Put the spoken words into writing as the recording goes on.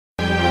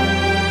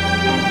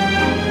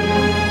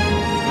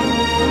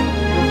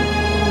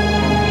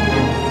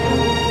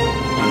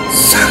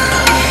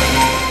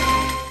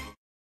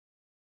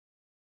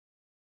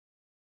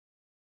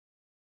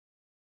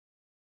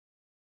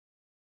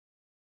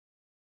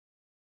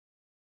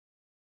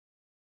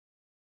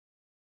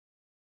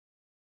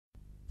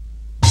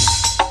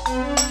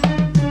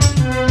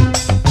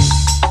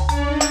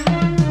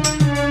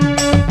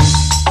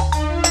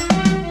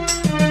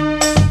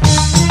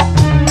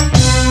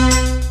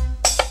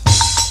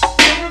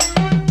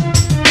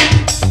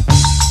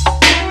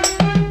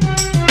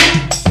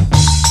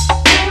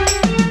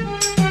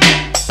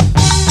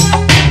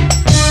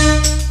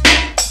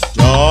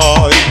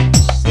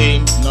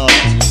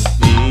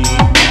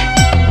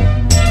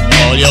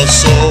your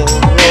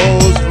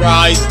sorrows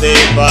rise day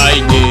by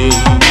day.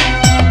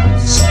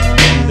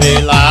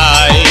 Someday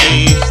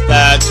life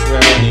that's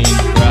running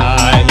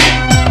dry.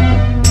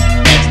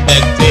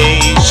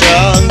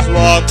 Expectations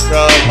walk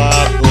from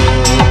above.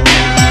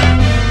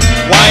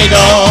 Why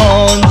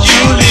don't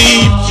you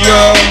lift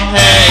your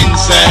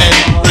hands and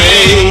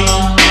pray?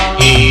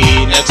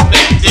 In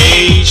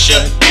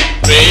expectation,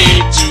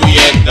 pray to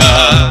your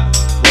God.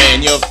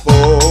 When your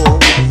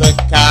foes are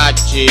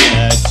catching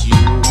at you,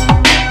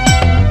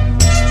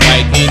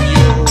 striking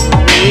you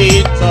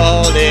with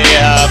all they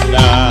have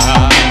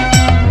done.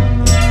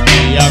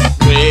 Be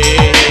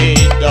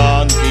afraid,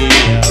 don't be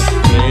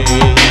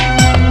afraid.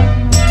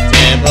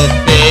 Never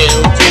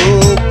fail to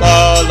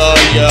call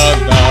on your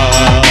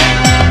God.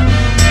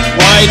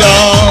 Why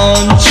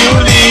don't you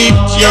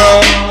lift your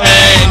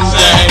hands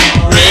and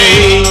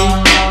pray?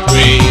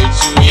 Pray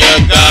to your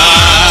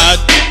God,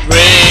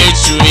 pray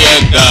to your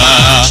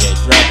God.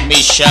 Shadrach,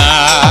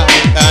 Meshach,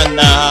 and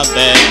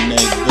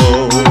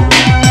Abednego,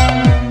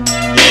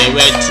 they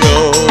were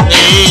thrown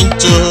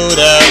into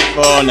the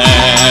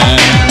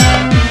furnace.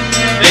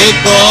 They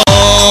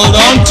called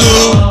unto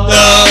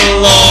the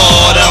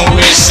Lord and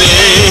were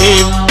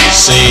saved.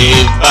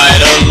 Saved by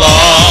the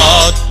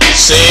Lord,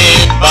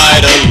 saved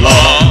by the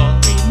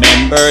Lord.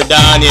 Remember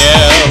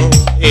Daniel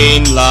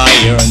in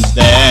lion's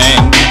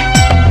den.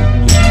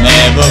 He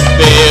never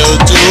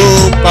failed to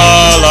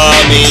call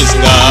on his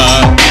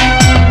God.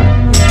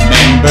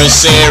 Remember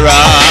Sarah,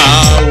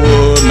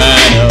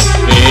 woman of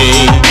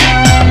faith.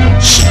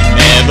 She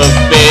never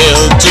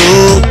failed to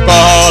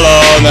call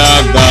on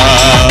her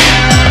God.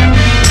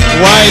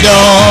 Why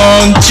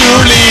don't you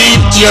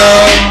lift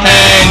your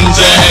hands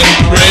and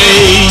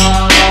pray?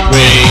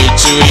 Pray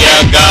to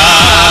your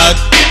God,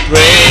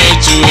 pray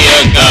to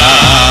your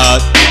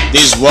God.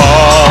 This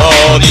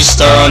world is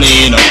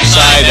turning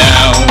upside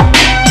down.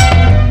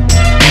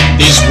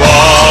 This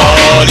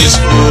world is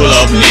full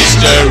of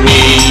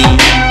mystery.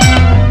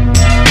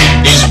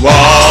 This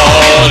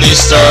world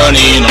is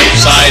turning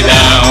upside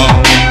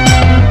down.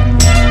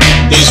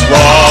 This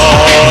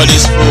world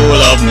is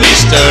full of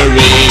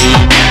mystery.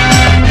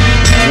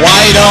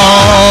 Why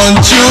don't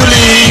you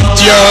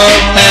lift your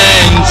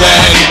hands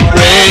and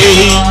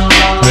pray?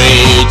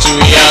 Pray to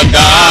your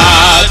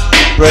God,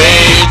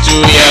 pray to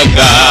your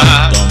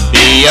God. Don't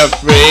be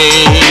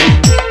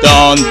afraid,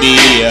 don't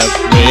be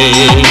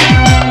afraid.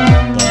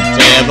 Don't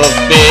ever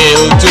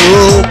fail to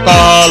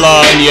call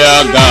on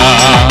your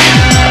God.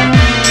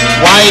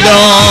 Why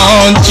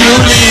don't you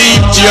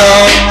lift your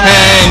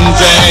hands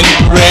and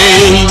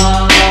pray?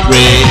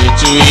 Pray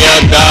to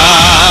your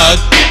God,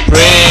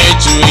 pray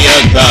to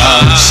your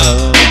God.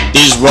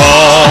 This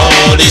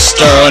world is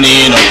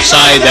turning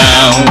upside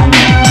down.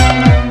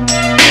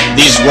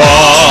 This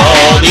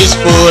world is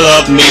full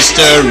of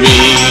mystery.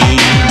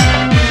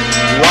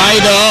 Why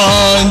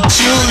don't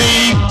you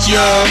lift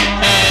your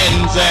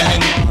hands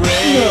and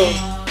pray?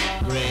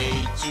 Pray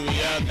to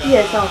your God.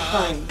 Yes, I'm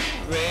fine.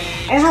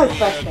 And how's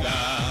Pastor?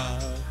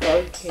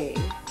 Okay.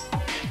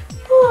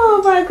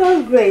 Oh, by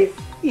God's grace.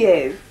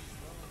 Yes.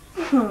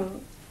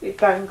 We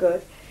thank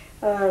God.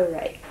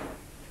 Alright.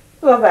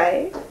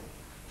 Bye-bye.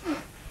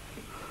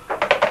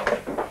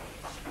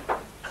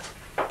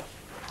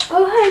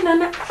 Oh, hi,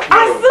 Nana.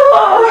 Aso!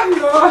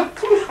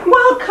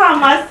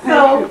 Welcome,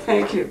 Aso.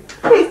 Thank you.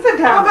 Please sit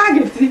down. How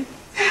about you?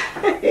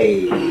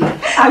 Hey.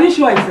 Are you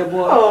sure it's a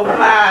boy? Oh, ma.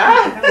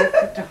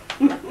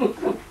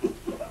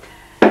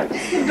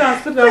 Sit down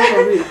for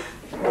me.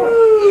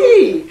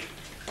 Hey.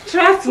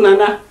 Trust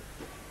Nana.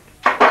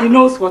 He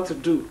knows what to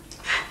do.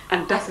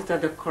 And does it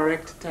at the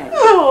correct time.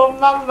 Oh,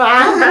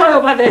 Mama. Boy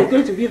over there is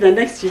going to be the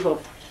next chief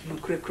of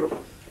Nukrikro.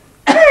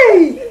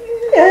 Hey.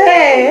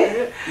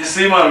 Hey. You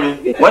see,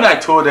 Mommy, when I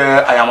told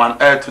her I am an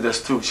heir to the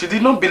stool, she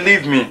did not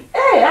believe me.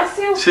 Hey, I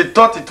see. She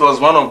thought it was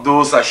one of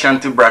those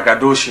Ashanti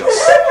braggadocios.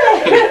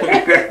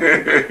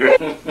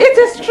 It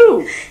is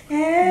true.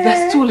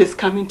 The stool is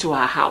coming to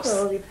our house.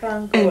 Oh, we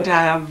thank God. And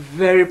I am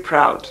very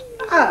proud.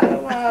 Oh,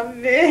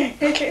 Mommy.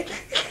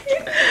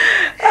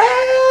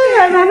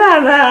 Oh,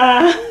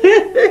 Nana.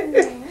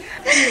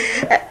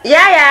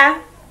 Yeah.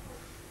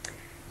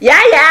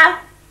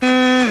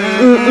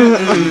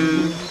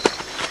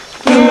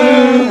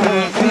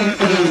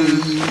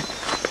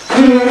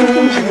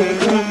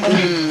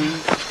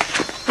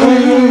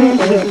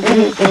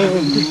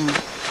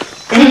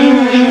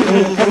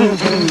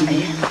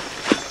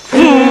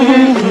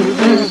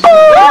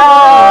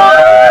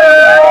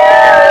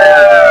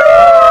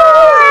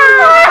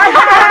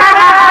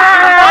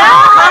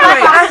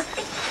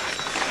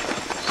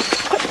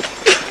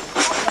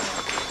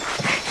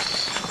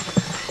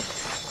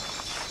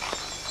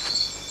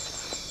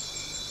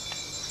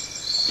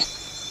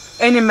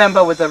 Any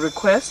member with a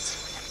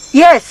request?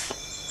 Yes.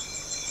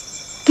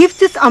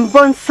 Gifty's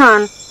unborn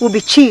son will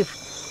be chief,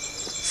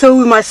 so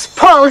we must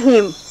spoil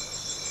him.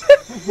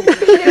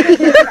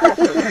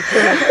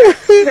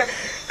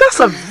 That's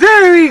a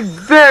very,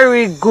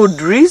 very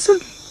good reason.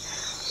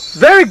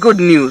 Very good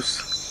news.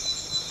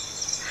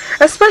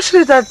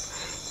 Especially that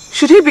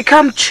should he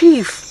become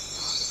chief,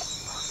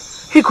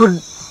 He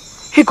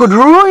could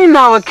ruin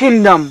our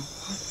kingdom.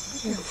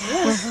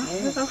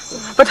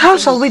 But how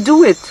shall we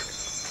do it?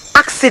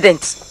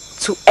 Accident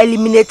to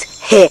eliminate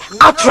her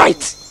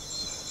outright.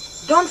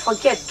 Don't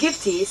forget,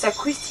 Gifty is a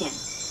Christian.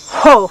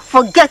 Oh,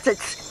 forget it.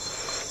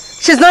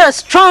 She's not a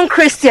strong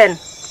Christian.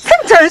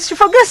 Sometimes she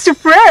forgets to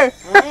pray.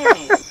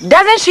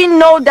 Doesn't she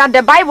know that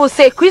the Bible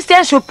says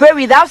Christians should pray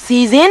without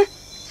ceasing?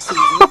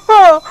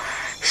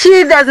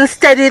 She doesn't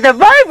study the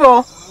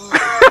Bible.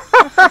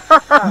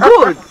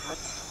 Good.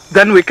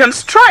 Then we can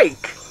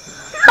strike.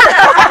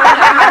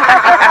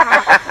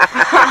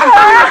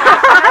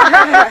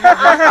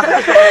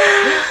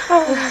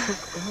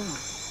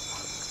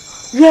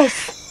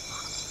 Yes.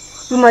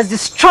 We must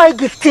destroy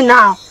Gifty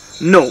now.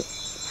 No.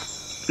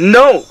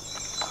 No.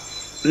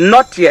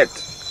 Not yet.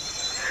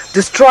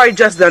 Destroy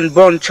just the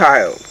unborn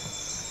child.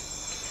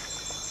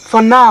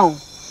 For now.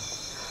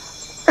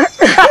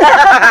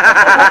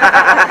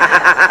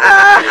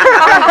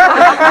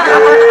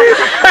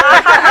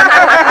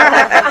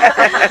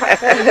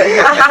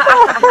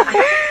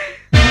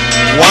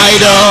 Why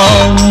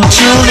don't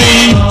you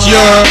lift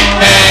your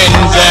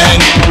hands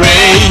and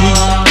pray?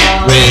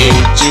 Pray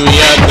to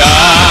your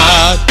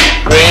God.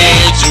 Pray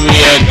to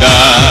your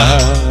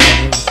God.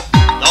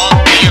 Don't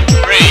be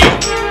afraid.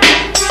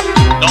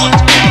 Don't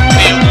ever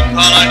fail to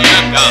call on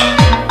your God.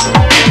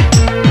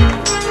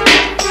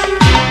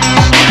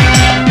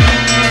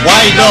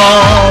 Why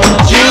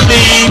don't you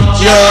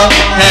lift your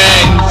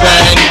hands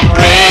and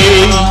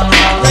pray?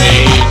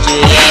 Pray to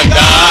your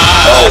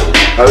God.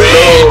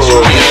 Pray to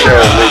your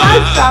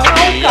God.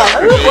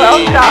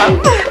 Welcome.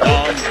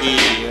 Don't be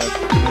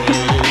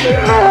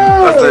afraid.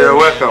 Pastor, you're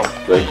welcome.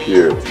 Thank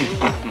you.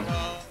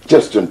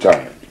 Just in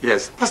time.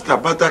 Yes, Pastor,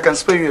 but I can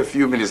spare you a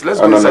few minutes. Let's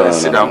go inside and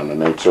sit down.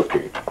 No, it's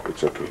okay.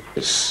 It's okay.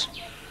 Yes.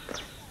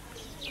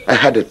 I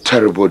had a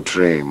terrible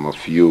dream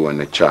of you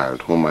and a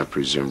child whom I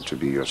presume to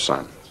be your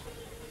son.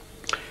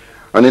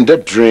 And in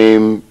that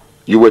dream,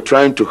 you were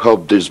trying to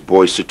help this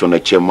boy sit on a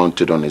chair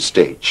mounted on a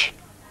stage.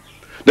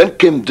 Then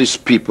came these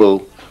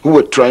people who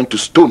were trying to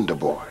stone the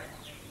boy.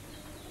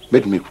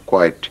 Made me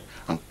quite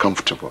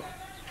uncomfortable.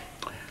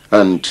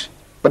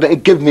 But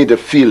it gave me the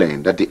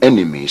feeling that the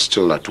enemy is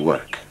still at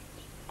work.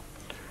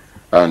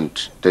 And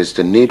there's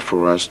the need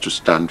for us to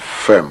stand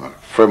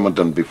firmer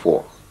than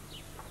before.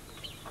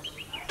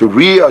 To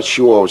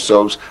reassure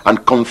ourselves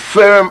and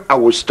confirm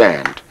our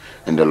stand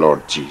in the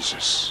Lord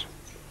Jesus.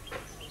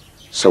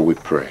 So we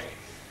pray.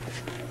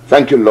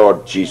 Thank you,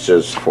 Lord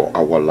Jesus, for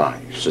our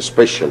lives,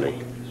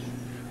 especially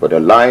for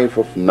the life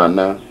of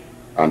Nana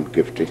and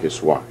Gifty,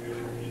 his wife.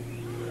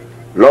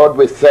 Lord,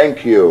 we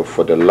thank you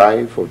for the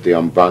life of the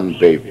unborn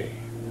baby.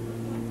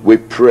 We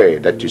pray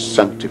that you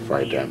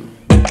sanctify them.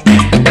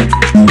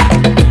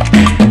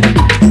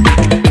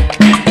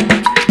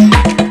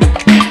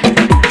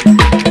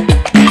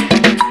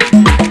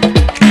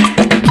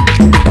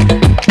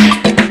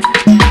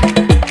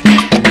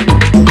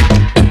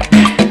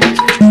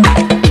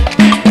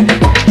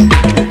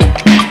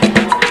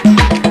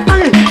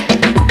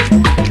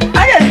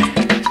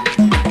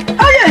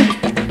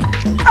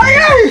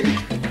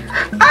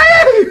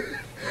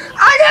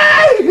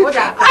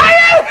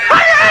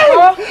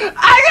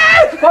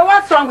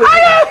 What's wrong with you?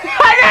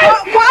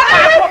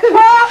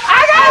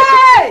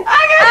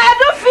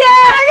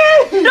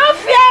 Don't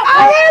fear!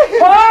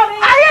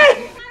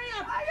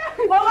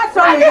 What's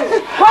wrong with you?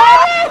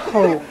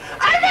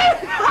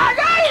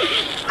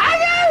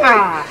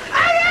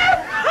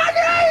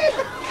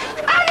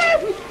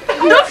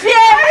 Don't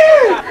fear!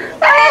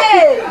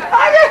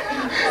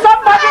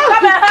 Somebody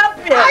come and help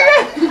me!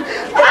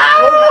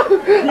 Don't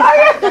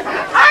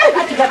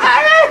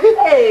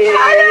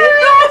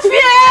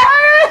fear!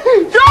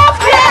 Don't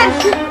fear!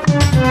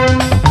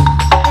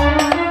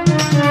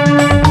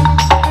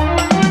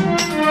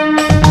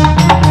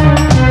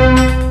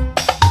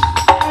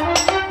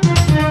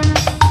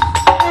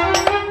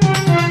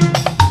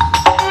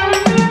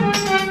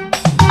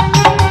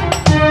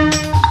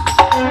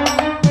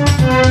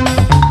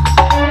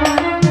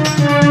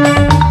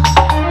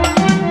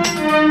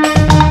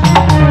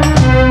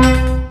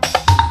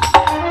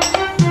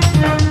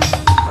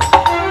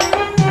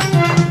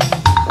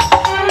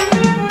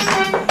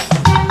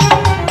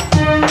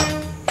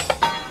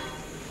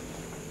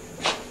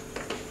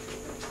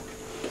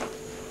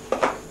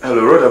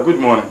 Hello, Rhoda. Good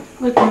morning.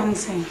 Good morning,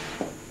 sir.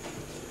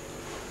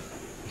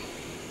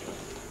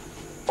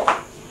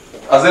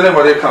 Has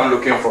anybody come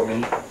looking for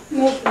me?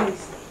 No,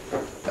 please.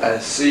 I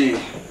see.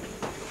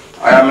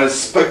 I am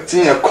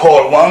expecting a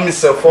call. One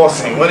Mr.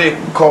 Forcing. When he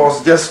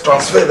calls, just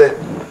transfer the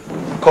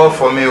call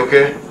for me,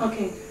 okay?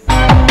 Okay.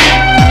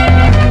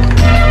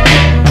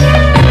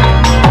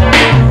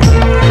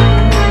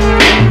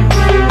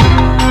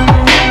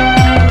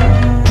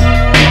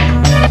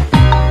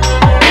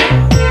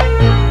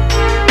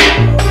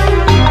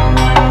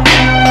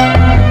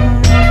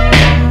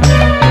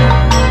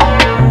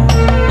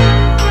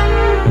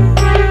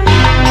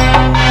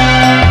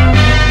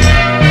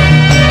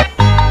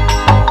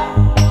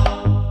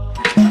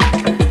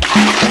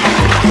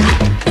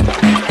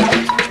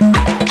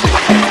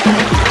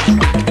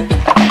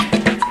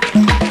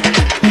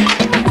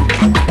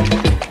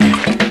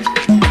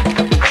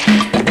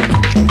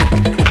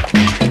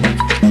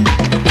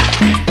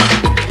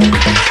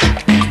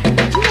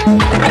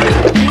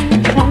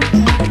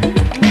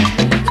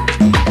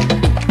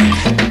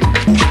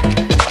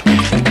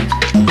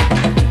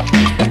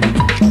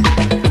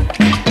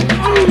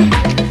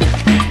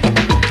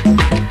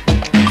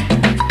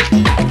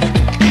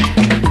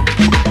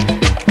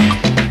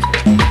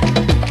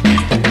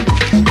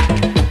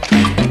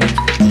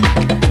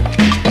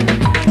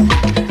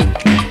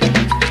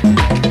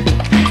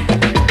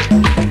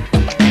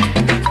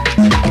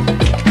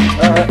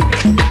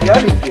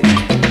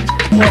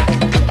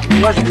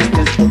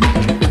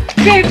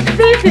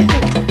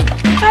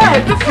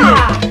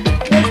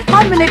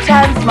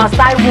 times must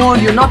I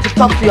warn you not to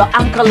talk to your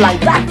uncle like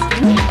that?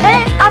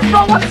 Hey,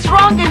 after what's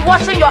wrong in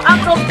washing your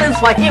uncle's things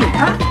for him?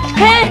 Huh?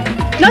 Hey,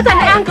 not an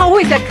uncle who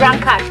is a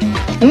drunkard.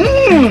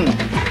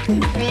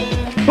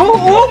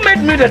 Who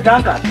made me the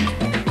drunkard?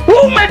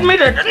 Who made me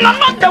the... No,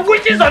 not the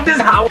witches of this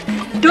house.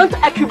 Don't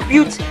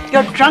attribute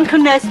your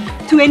drunkenness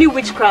to any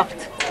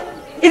witchcraft.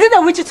 Is it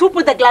the witches who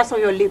put the glass on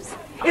your lips?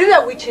 Is it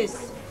the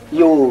witches?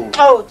 Yo.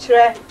 Oh,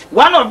 Tre.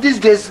 One of these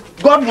days,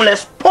 God will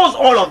expose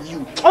all of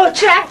you. Oh,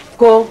 Tre.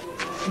 Go.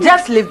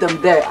 Just leave them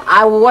there.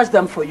 I will wash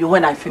them for you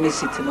when I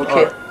finish eating,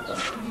 okay?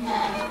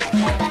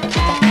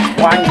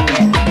 One.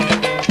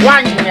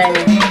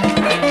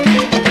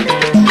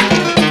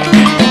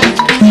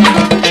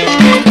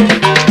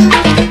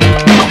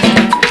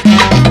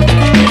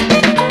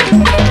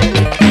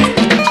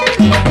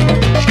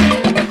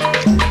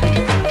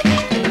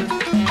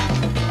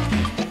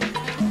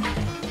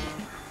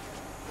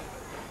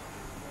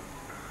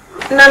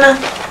 Nana.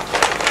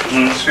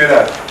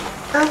 Sweetheart.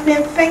 I've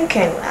been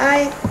thinking.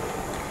 I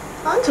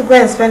want to go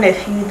and spend a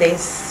few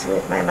days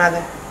with my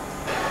mother.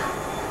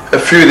 A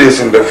few days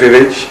in the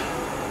village,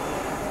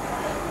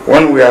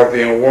 when we have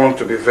been warned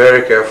to be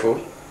very careful.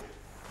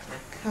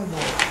 Come on.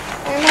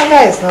 My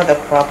mother is not the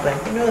problem.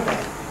 You know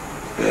that.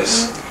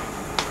 Yes.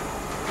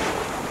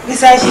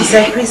 Besides, she's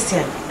a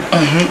Christian.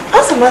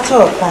 As a matter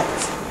of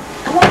fact,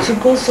 I want to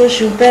go so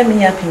she'll bear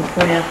me up in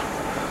prayer.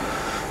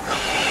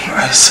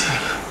 I see.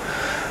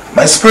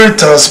 My spirit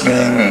tells me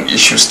you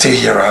should stay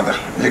here rather.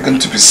 You're going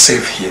to be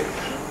safe here.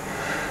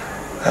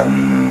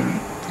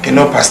 You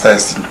know Pastor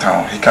is in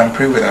town. He can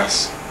pray with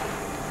us.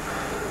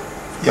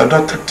 Your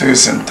daughter too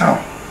is in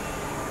town.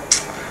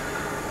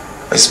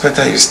 It's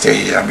better you stay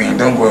here. I mean,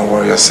 don't go and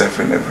worry yourself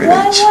in the village.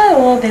 Why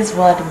all these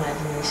wild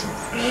imaginations?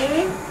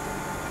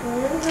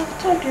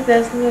 I've told you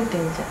there's no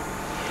danger.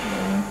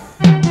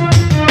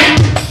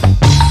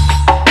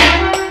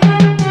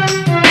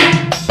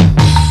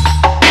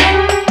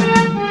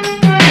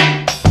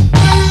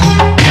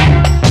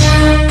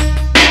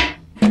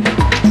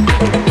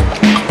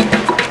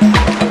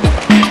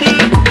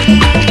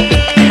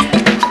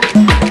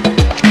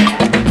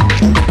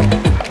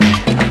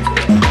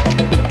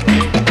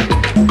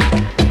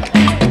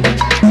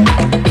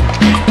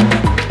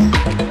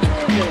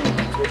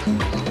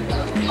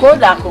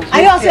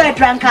 Are you also a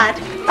drunkard?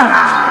 Hey,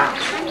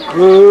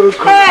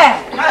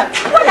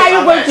 when are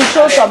you going to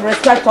show some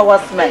respect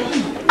towards me?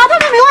 I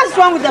don't know what's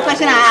wrong with the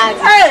question I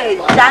asked. Hey,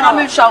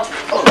 Dynamic show.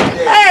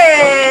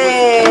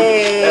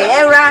 Hey,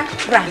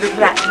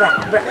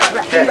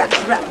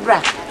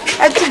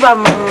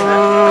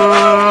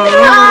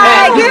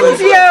 I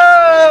give you.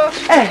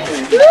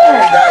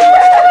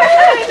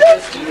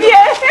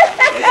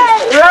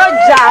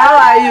 Roger, how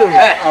are you?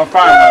 I'm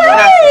fine,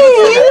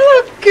 You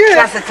look good.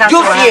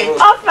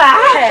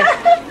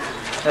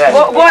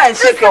 Go and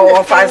shake your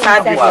off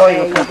inside before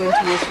you come.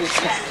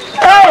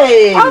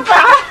 Hey!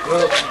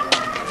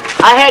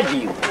 I heard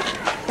you.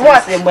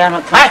 What?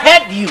 I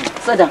heard you.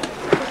 Sit down.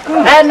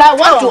 And I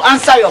want to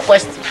answer your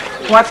question.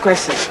 What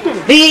question?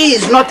 He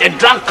is not a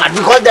drunkard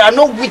because there are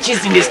no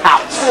witches in this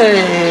house.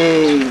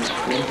 Hey!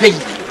 Baby.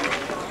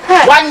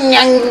 One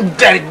young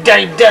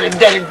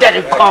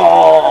very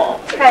call.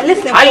 Hey,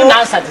 listen, are you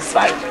now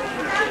satisfied?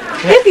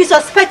 If you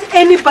suspect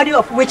anybody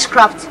of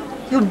witchcraft,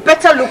 you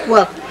better look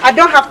well. I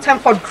don't have time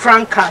for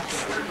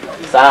drunkards.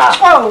 Sir.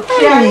 Oh,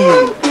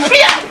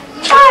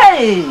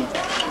 Hey!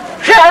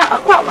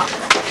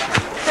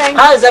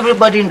 How is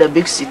everybody in the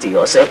big city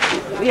yourself?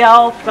 We are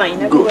all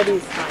fine. Everybody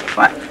is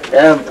fine.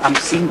 I'm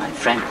seeing my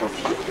friend of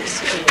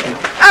yours.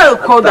 I'll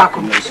call that.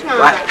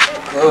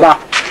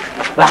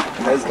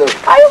 Let's go.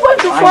 Are you going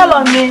to fall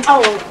on me?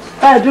 Oh.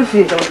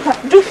 Duffy.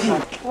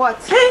 What?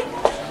 Hey?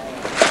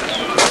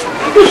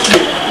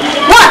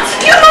 What?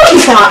 You know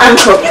he's our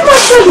uncle. You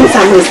must show him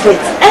some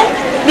respect.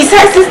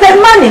 Besides, he's the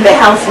man in the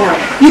house now.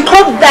 You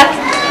call that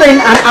thing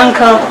an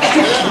uncle?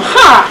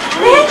 Ha!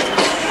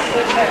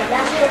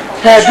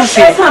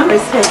 Duffy. Some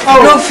respect.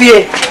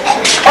 Duffy.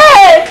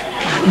 Hey!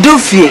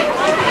 Duffy.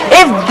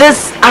 If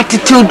this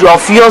attitude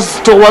of yours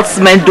towards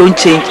men don't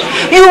change,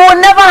 you will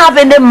never have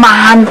any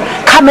man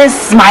coming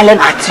smiling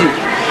at you.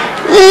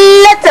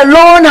 Let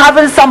alone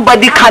having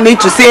somebody coming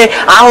to say,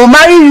 I will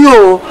marry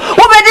you.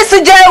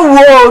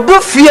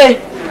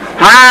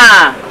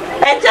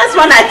 And just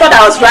when I thought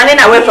I was running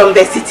away from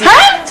the city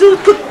to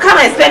come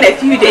and spend a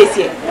few days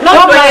here.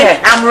 Not knowing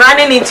I'm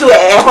running into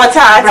a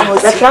hotel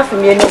atmosphere.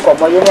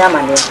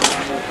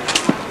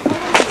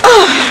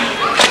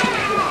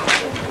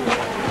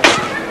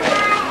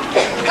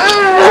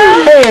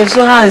 Hey,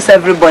 so how is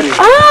everybody?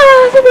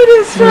 Everybody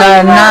is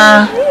fine.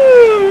 Nana.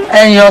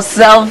 And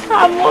yourself?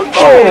 I'm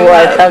okay. Oh,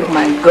 I thank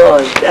my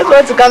God. They're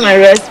going to come and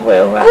rest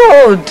well.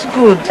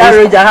 Good.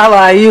 Roger, how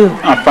are you?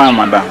 I'm fine,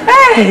 madam.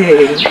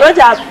 Hey,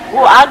 Roger,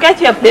 I'll get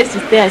you a place to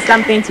stay and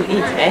something to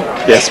eat, eh?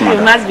 Yes, madam.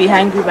 You must be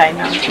hungry by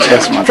now.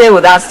 Yes, madam. Stay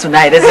with us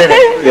tonight, isn't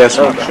it? Yes,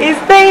 madam. He's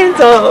staying,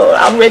 so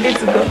I'm ready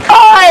to go.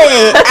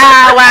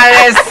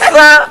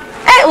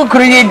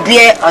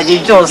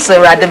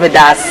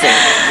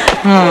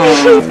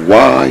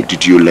 Why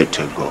did you let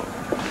her go?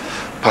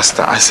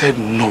 Pastor, I said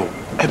no.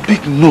 A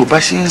big no,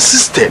 but she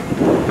insisted.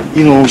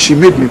 You know, she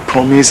made me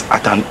promise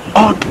at an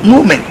odd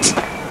moment.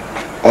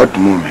 Odd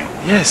moment?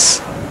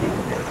 Yes.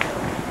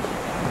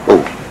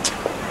 Oh.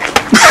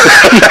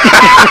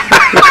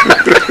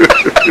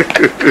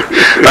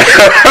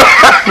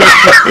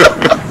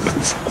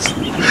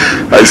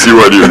 I see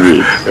what you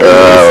mean.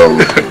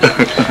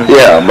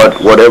 Yeah,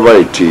 but whatever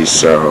it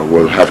is,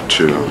 we'll have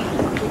to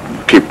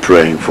keep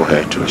praying for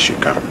her till she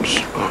comes.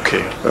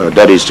 Okay.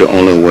 That is the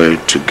only way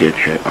to get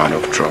her out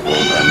of trouble,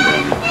 and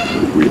then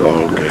we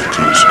all get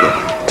things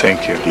going.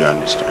 Thank you. You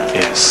understand?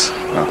 Yes.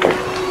 Okay.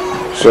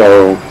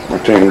 So, I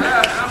think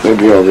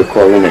maybe I'll be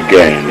calling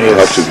again. Yes. I'll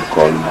have to be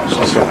calling her.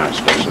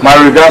 Okay. My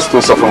regards to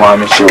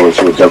Safamami. She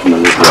will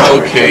definitely be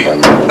okay.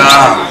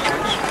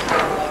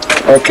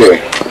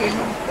 Okay.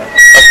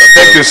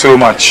 Thank you so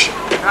much.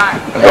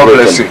 God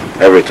bless you.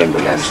 Everything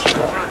belongs to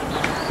God.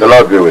 The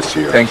Lord be with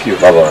you. Thank you.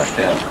 Bye-bye.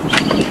 Yeah.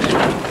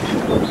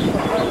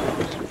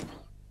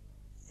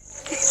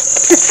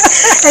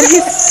 And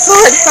he's so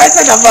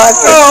excited about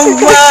it. Oh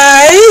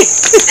my!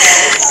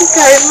 You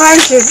can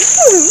imagine.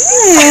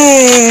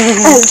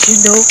 And you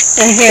know,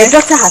 the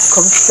doctor has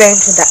confirmed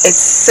that it's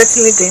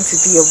certainly going to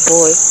be a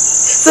boy.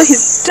 So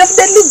he's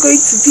definitely going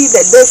to be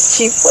the next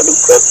chief for the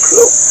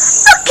Crow.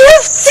 A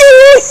Gifty!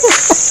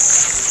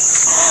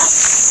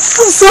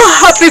 I'm so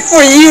happy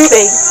for you.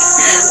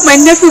 My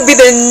nephew will be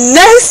the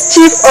next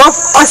chief of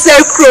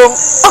Osel Chrome.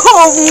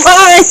 Oh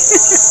my!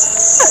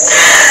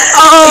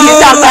 You know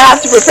I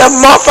have to prepare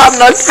more farm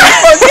nuts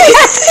for me.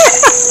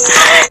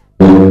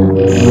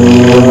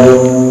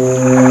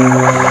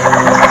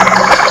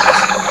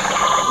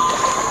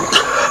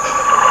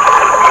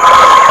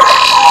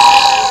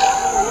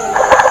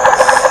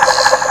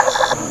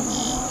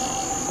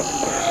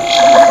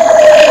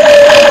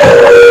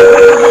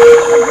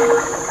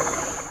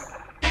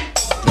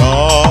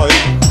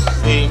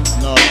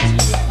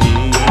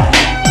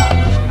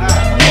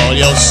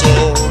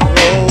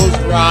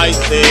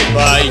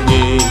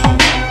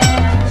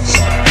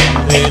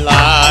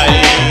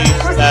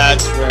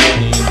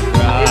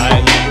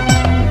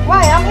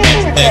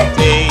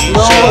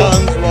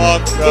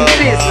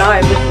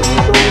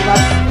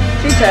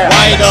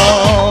 Why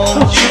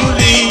don't you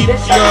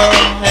lift your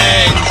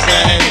hands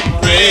and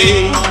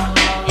pray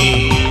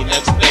in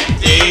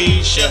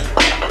expectation?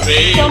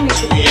 Pray to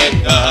your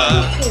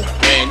God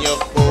when your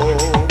foes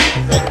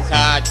are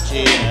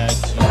catching at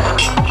you,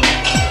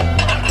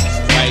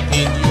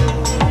 striking you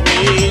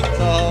with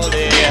all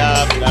they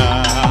have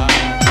done.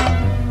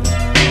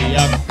 Be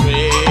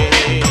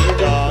afraid,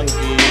 don't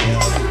be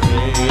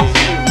afraid.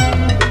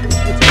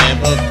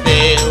 Never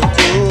fail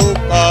to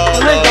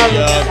call on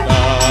your God.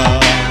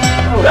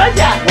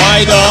 Why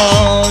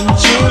don't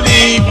you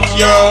lift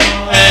your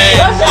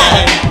hands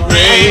and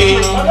pray?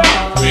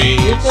 Pray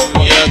to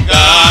your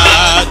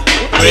God.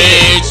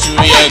 Pray to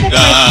your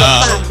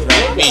God.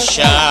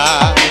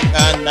 Meshach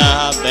and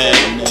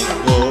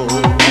Abednego,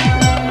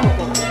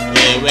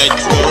 they were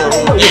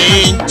thrown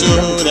into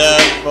the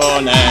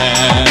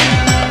furnace.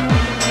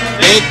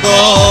 They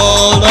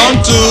called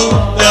unto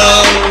the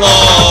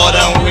Lord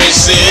and were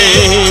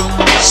saved.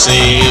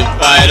 Saved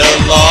by the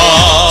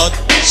Lord.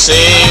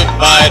 Saved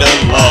by the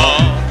Lord.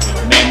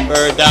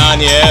 Remember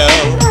Daniel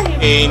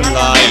in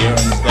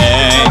lion's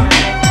den.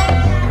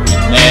 He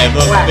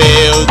never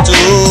failed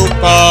to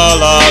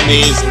call on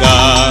his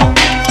God.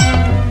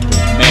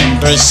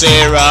 Remember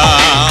Sarah,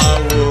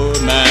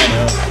 woman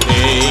of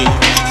faith.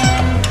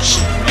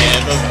 She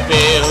never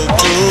failed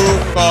to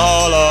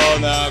call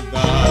on her God.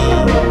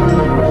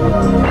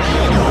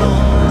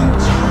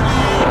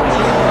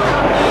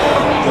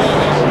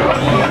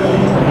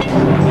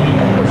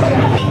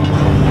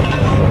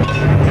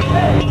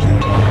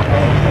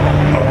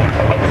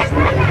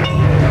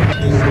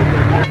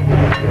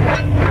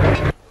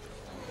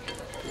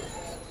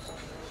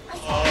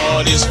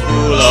 Is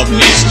full of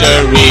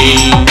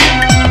mystery.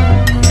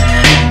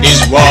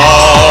 This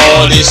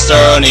world is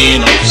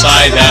turning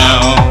upside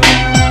down.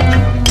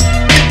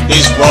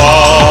 This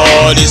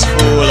world is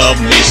full of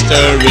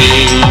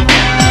mystery.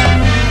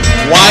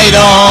 Why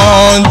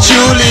don't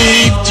you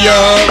lift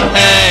your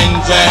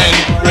hands and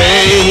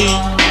pray?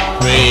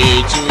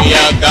 Pray to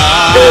your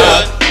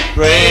God.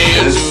 Pray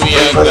to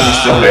your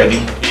God. Ready?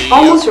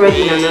 Almost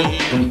ready, Nana.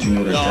 Don't you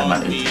know the time I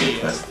ate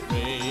breakfast?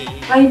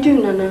 I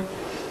do, Nana.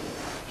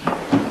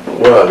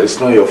 Well, it's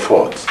not your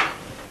fault.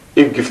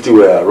 If Gifty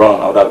were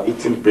around, I would have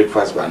eaten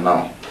breakfast by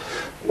now.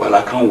 Well,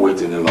 I can't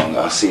wait any longer.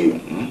 I'll see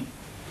you.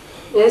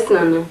 Yes,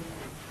 Nana.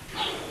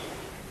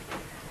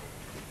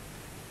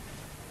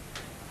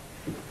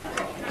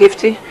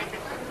 Gifty,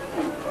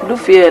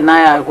 Dufie and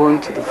I are going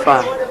to the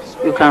farm.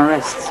 You can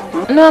rest.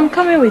 No, I'm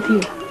coming with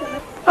you.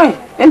 Hey,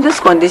 in this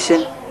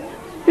condition,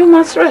 you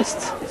must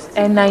rest.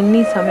 And I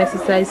need some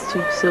exercise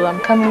too, so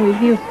I'm coming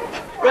with you.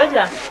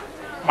 Roger.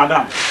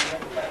 Madam.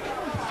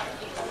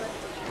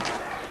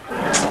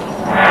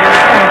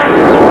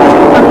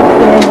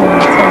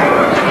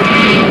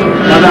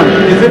 Madam,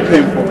 is it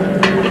painful?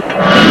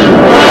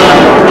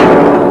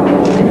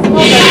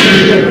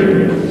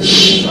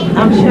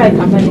 I'm sure I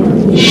can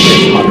manage.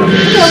 Do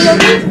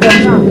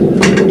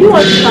you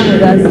want to come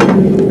with us?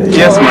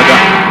 Yes, madam.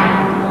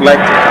 I'd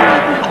like to come.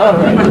 All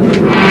right.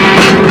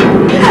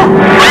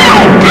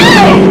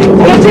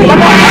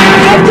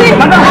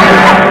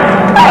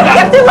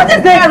 Gifty, what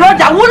is this?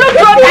 Roger, will you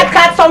throw that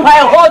cat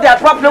somewhere and hold it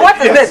properly? What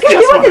is this?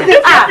 Yes, what is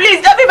this?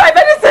 Please, don't be my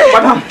medicine.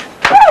 Madam,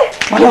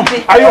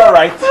 are you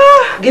alright?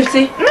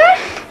 Gifty,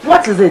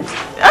 what is it?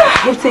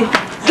 Gifty,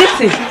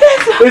 Gifty.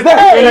 Is there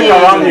a clinic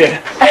around here?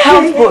 A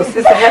health post.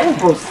 It's a health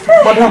post.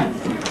 Madam.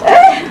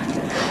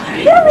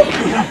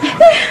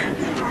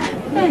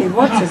 Hey,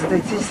 what is the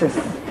Jesus?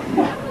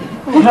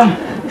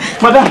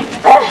 Madam,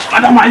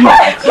 are you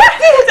alright?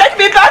 Take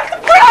me back.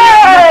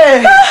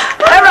 Hey!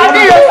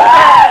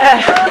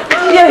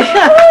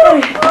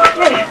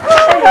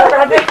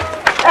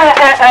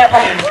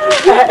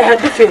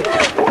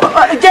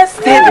 Just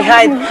stay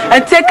behind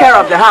and take care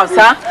of the house,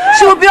 huh?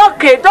 She will be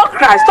okay. Don't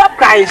cry. Stop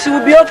crying. She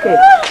will be okay.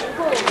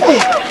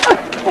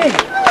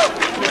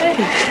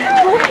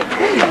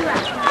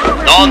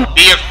 Don't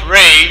be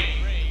afraid.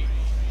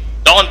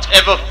 Don't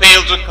ever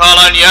fail to call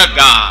on your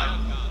God.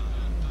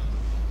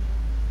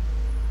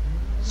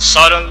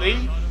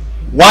 Suddenly,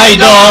 why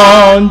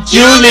don't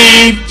you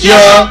lift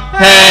your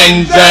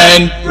hands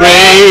and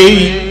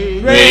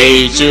pray?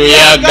 Pray to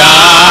your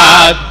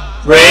God.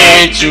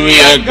 Pray to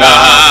your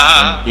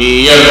God.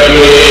 Be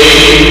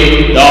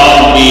afraid.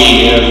 Don't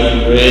be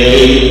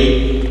afraid.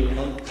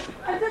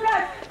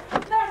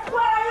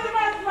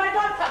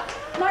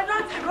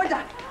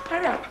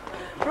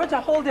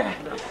 Roger, hold her.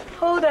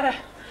 Hold her.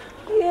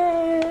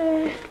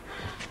 Yeah.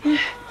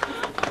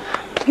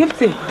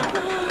 Gifty.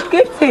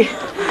 Gifty.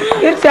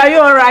 Gifty, are you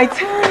alright?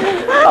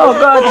 Oh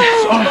God.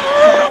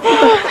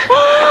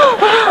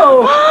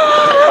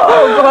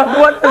 Oh God,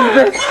 what is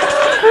this?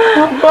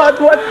 Oh God,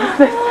 what is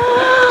this?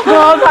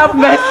 God have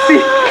mercy.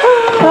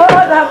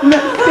 God have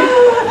mercy.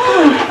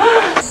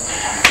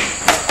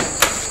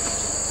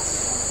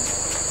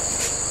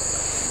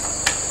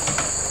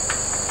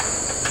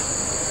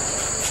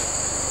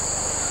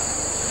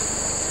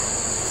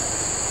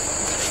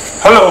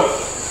 Hello.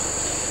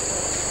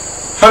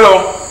 Hello.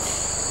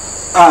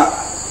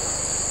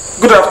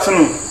 Good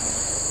afternoon.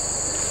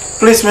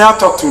 Please, may I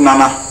talk to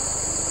Nana?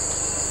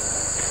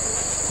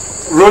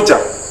 Roger.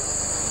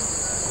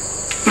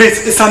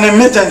 Please, it's an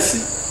emergency.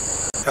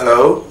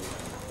 Hello?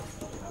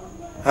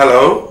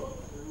 Hello?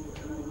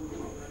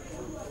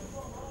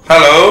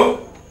 Hello?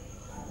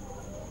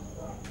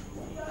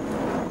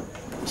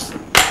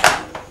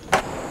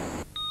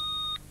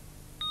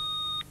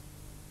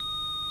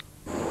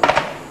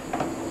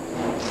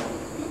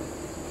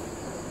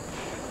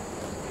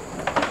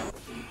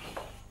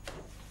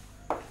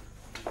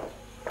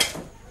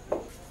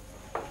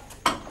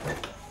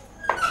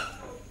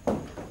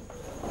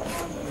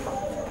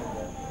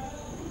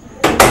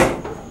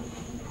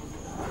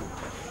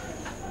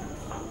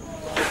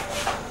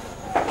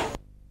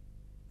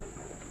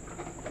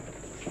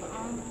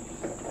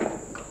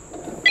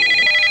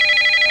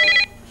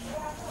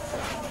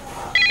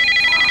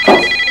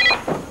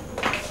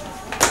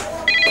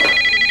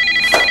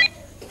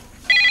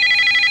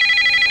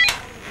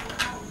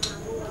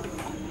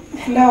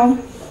 Hello,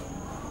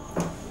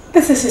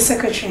 this is his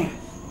secretary.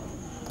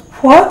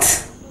 What?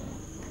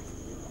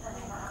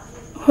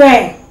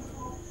 Where?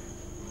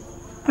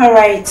 All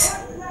right.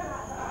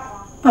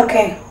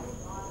 Okay.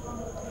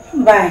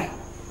 Bye.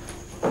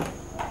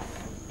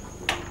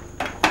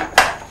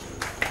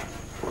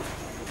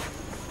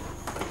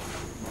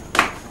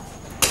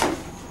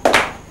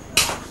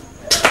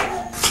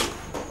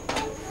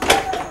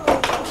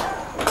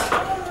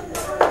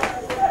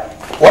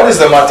 What is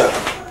the matter?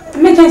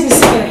 Emergency,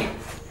 sir.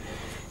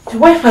 The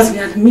wife has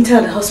been admitted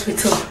at the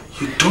hospital.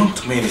 You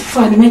don't mean it.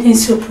 For an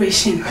emergency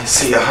operation. I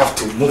see, I have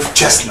to move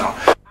just now.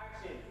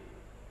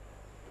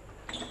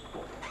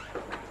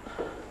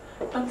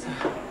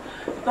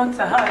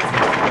 Doctor, how is it?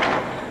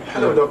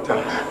 Hello,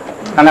 doctor.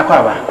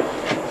 Anakwaba.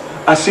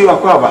 I see you,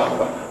 Akwaba.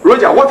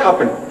 Roger, what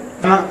happened?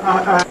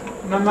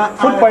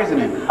 Food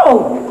poisoning.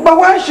 Oh. But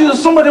why should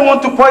somebody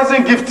want to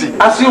poison Gifty?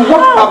 I see,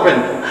 what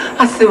happened?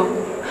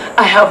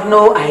 I have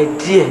no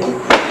idea.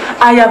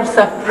 I am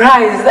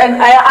surprised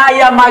and I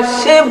am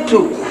ashamed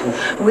too.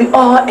 We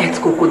all ate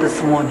cocoa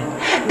this morning.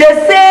 The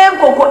same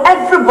cocoa.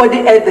 Everybody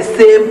ate the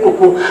same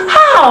cocoa.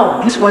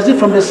 How? Was it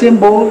from the same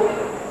bowl?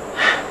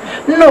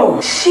 No,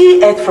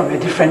 she ate from a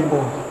different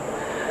bowl.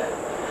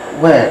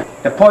 Well,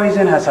 the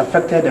poison has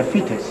affected the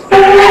fetus. So we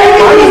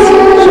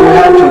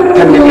have to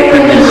terminate the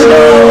pregnancy.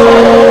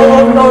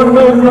 No.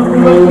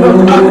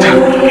 Doctor,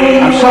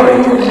 I'm sorry,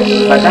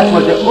 but that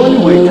was the only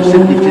way to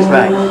save Gifty's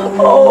life.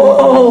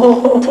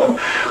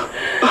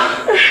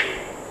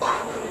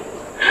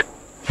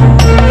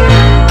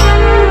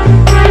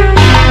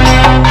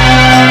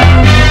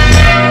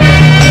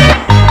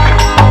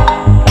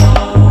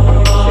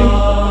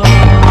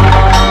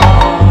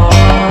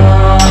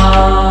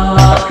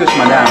 Excuse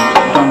madam,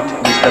 don't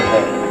disturb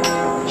her.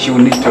 She will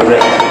need to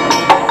rest.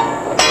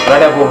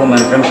 Rather go home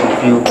and bring some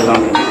few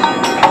belongings.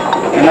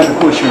 And now the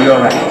coach will be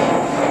alright.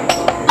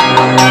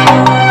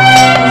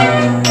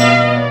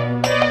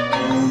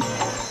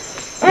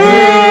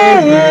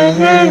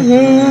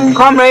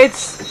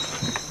 Comrades,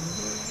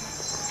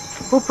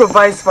 who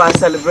provides for our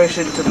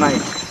celebration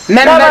tonight?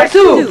 Member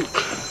 2.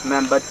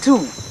 Member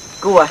 2,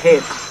 go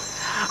ahead.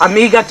 I'm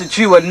eager to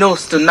chew a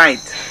nose tonight.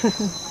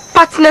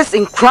 Partners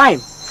in crime.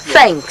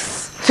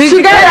 Thanks.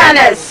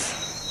 Togetherness.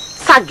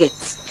 Target.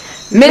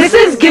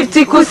 Mrs.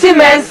 Gifty Kusi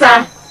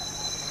Mensa.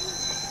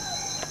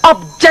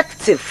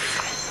 Objective.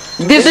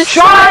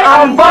 Destroy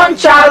unborn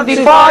child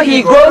before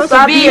he grows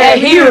to be a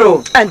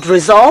hero. And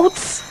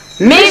results?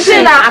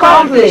 Mission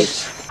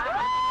accomplished.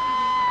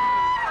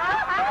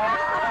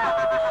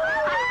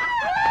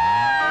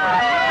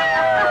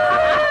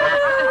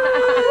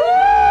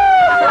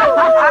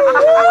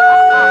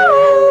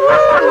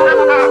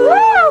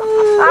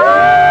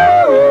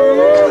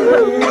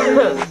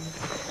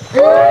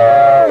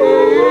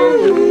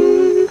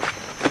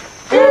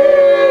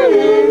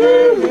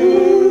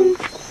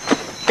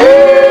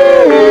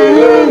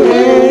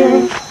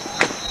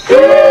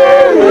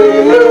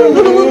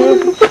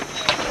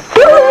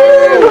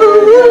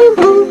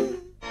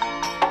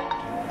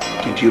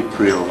 Did you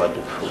pray over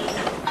the food?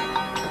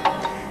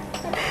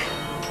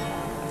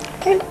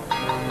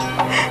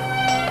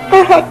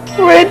 I had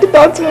prayed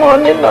that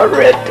morning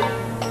already.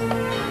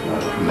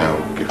 No,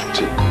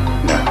 Gifty,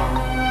 no.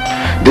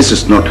 This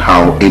is not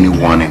how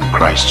anyone in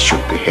Christ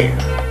should behave.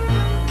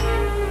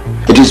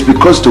 It is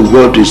because the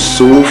world is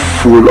so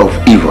full of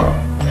evil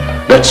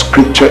that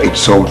Scripture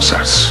exalts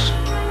us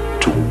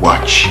to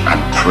watch and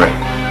pray.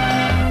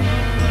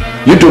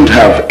 You don't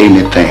have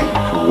anything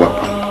for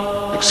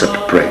weapon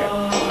except prayer.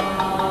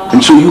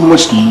 And so you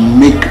must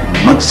make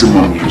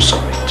maximum use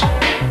of it.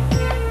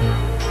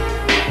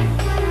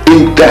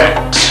 In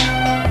that,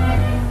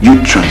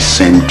 you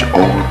transcend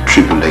all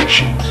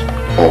tribulations,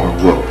 all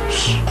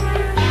woes.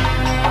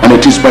 And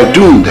it is by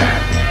doing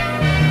that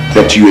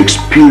that you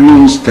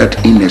experience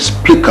that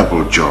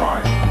inexplicable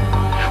joy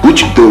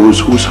which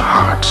those whose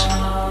hearts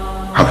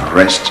have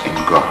rest in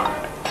God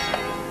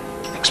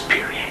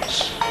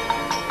experience.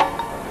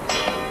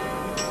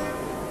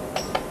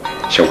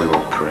 Shall we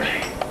all pray?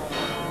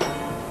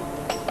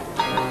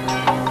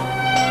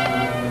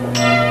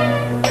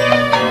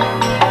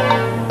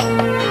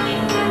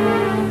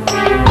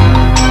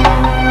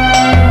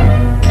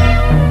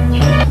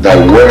 Thy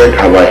word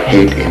have I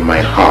hid in my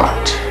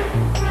heart,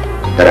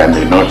 that I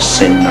may not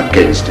sin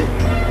against it.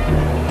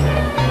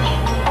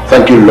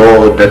 Thank you,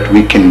 Lord, that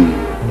we can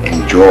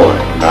enjoy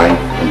life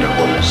in the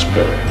Holy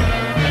Spirit.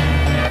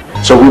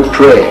 So we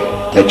pray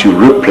that you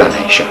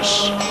replenish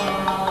us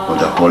with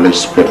the Holy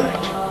Spirit.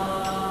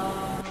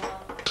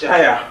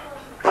 Yeah.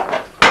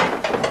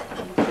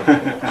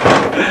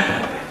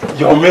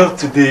 Your meal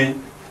today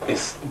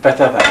is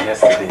better than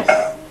yesterday's.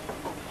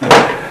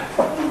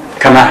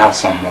 Can I have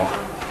some more?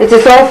 It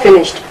is all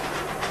finished.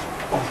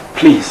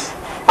 Please,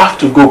 I have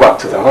to go back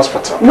to the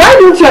hospital. Why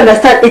don't you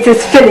understand it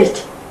is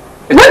finished?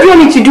 What do you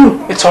need to do?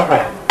 It's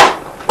alright.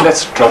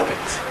 Let's drop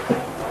it.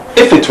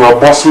 If it were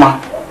Bossman,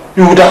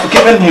 you would have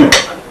given him.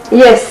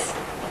 Yes.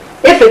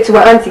 If it were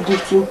Auntie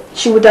Gifty,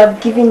 she would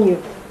have given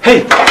you.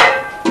 Hey,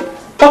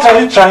 what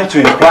are you trying to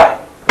imply?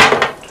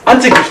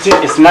 Auntie Gifty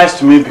is nice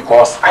to me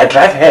because I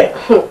drive her.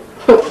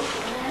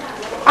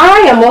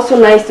 I am also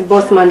nice to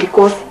Bossman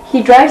because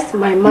he drives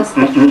my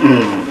master.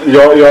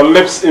 Your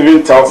lips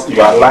even tells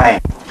you are lying.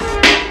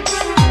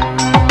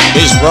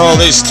 This world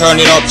is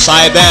turning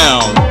upside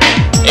down.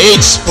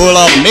 It's full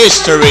of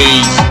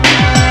mysteries.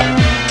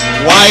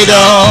 Why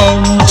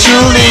don't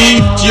you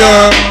lift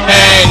your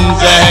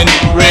hands and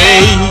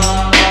pray?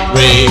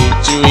 Pray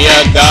to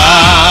your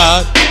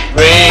God.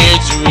 Pray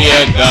to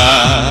your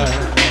God.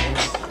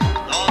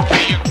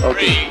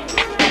 Okay.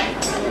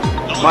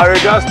 My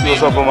regards to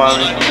Osofo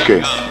Mami.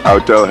 Okay, I'll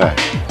tell her.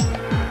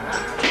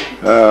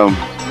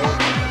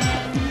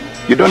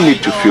 You don't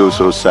need to feel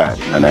so sad,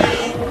 Nana.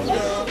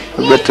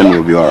 Everything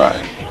will be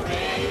alright.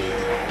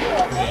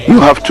 You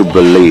have to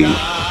believe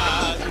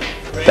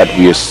that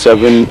we are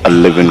serving a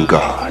living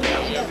God,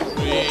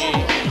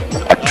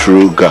 a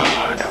true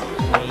God.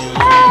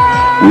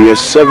 We are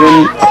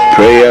serving a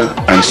prayer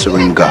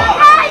answering God.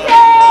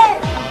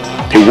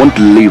 He won't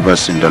leave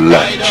us in the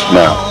lurch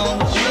now.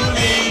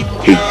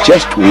 He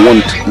just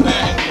won't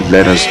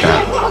let us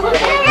down.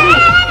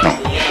 No.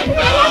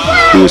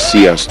 He will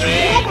see us through.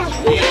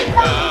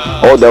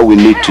 All that we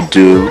need to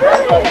do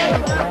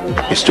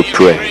is to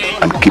pray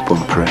and keep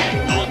on praying.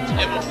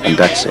 And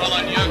that's it.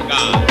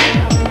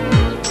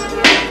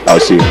 I'll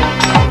see you.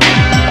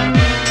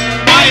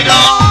 Why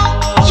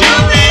don't you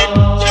lift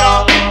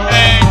your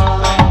hands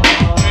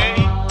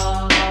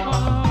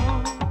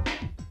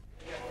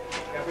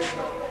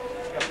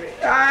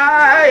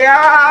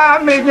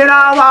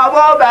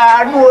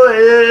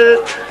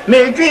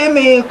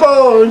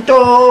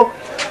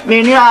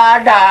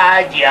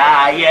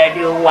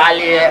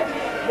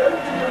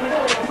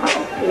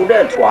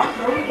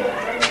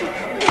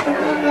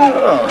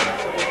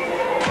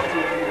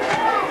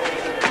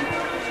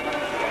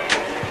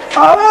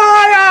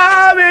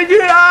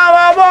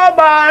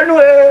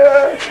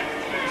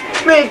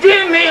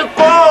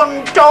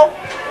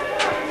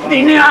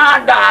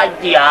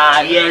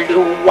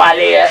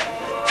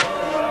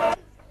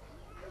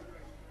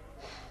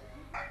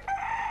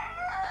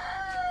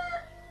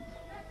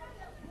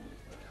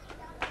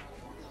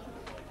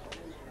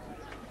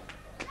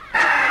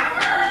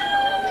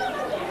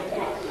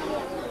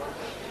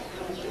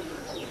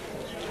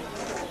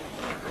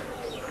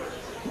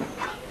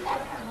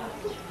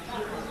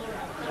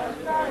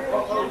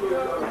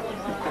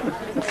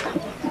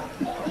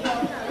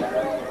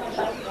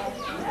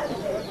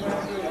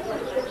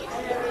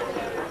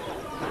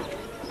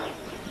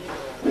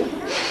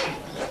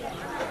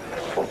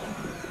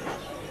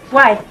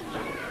Why?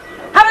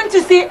 Haven't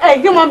you seen a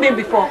human being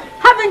before?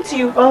 Haven't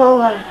you?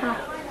 Oh,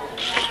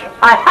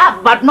 I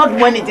have, but not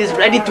when it is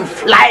ready to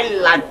fly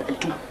like a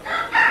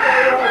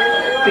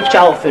picture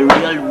of a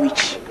real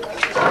witch.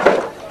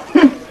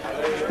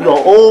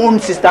 Your own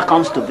sister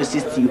comes to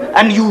visit you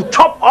and you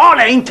chop all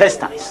her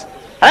intestines.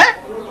 Eh?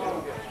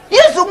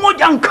 Yes,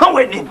 you come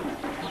with him.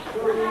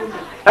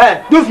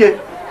 Eh, do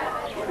fear.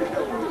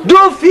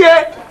 Do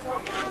fear.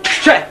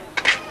 Check.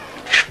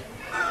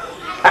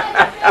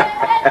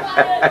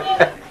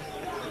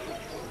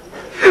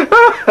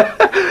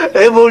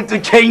 Able to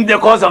change the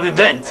course of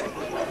events.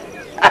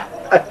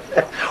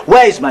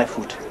 Where is my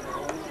food?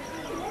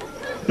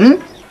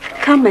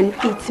 Come and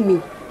eat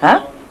me.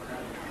 Huh?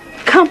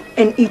 Come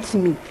and eat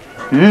me.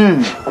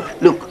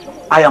 Look,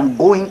 I am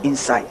going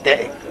inside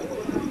there.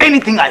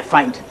 Anything I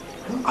find,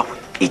 I will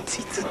eat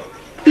it.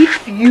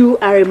 If you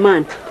are a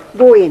man,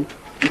 go in.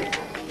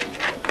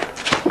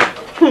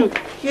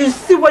 You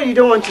see what you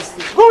don't want to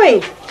see. Go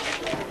in.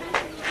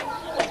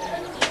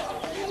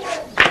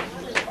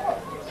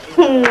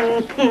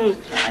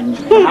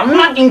 I'm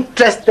not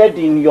interested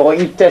in your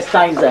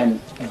intestines and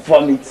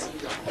vomit.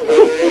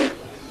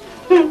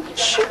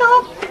 Shut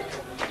up.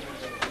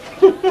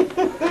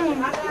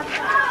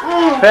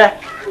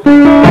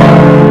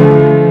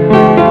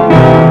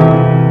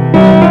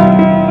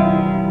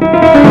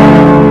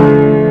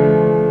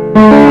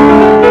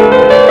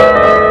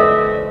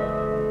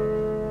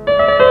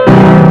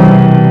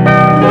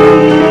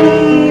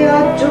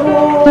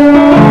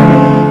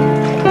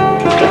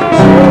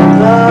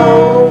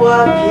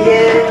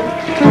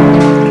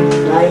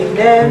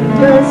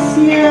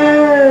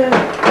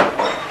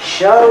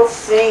 Shall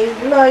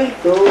sing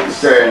like those.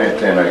 Is there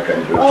anything I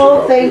can do?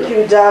 Oh, thank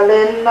you,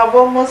 darling. I've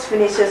almost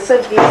finished.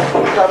 Except these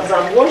cups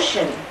I'm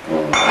washing.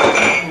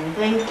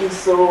 Thank you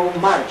so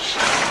much.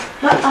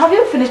 Now, have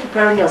you finished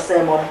preparing your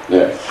sermon?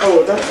 Yes.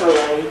 Oh, that's all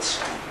right.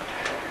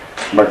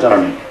 But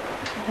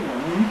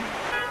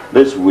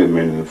this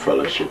women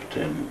fellowship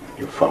thing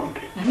you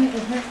founded,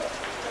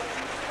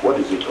 what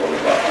is it all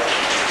about?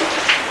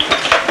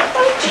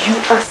 Why do you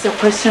ask a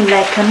question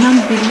like an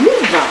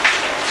unbeliever?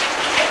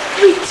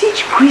 We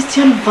teach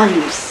Christian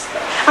values.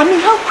 I mean,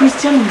 how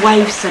Christian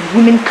wives and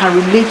women can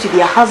relate to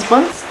their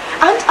husbands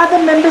and other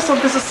members of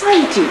the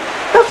society.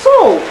 That's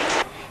all.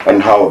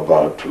 And how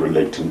about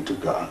relating to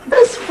God?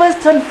 That's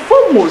first and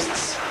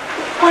foremost.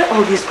 Why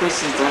all these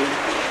questions, darling?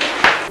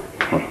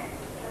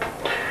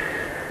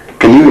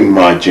 Can you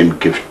imagine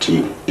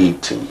Gifty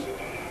eating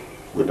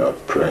without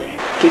praying?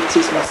 Gifty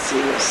is not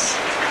serious.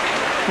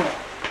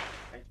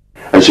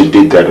 And she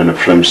did that on a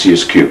flimsy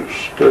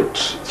excuse that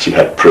she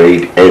had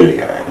prayed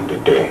earlier in the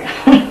day.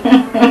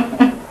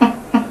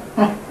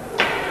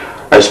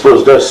 I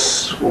suppose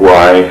that's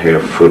why her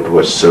food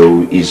was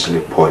so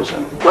easily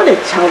poisoned. What a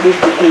childish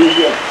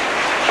behavior.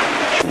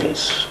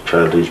 Yes,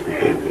 childish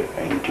behavior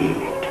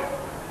indeed.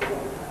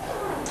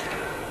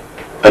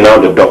 And now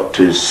the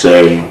doctors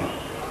say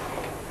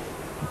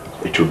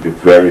it will be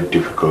very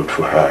difficult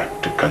for her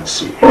to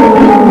conceive.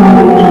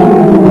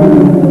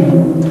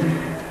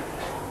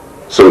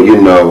 So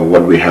you know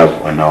what we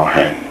have on our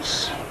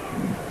hands.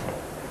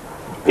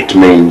 It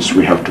means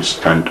we have to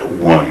stand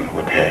one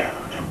with her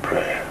in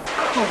prayer.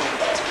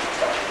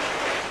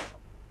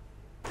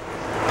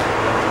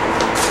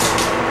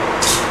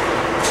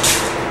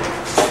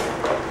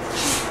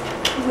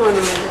 Good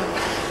morning, madam.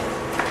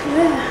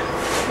 Yeah,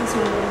 yes,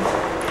 madam.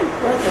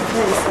 What's the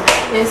place?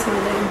 Yes,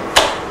 madam.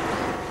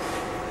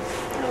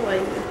 How are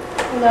you?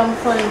 Well, I'm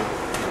fine.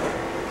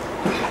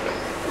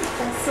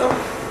 That's all.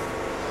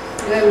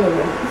 Well,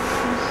 madam.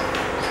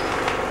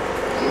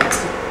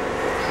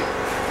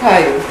 How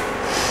are you?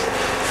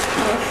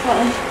 I'm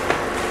fine.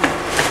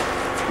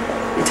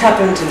 It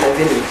happened in the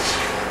village.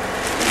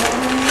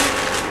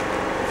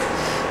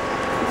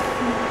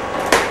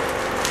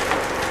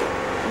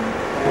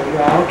 You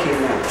are okay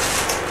now?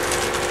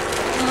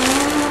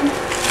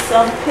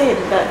 Some pain,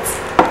 but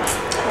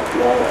I'll be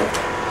alright.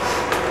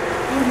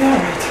 You'll be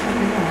alright. You'll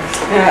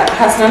be alright.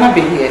 Has Nana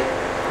been here?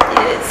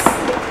 Yes.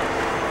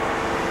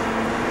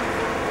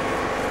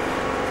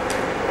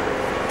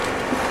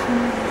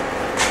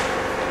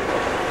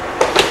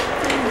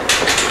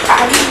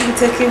 Have you been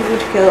taking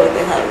good care of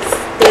the house?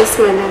 Yes,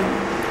 madam.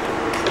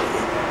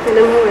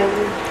 Madam, how are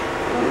you?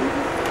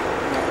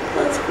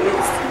 That's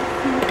great.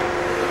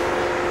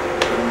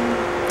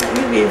 Have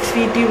you been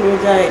feeding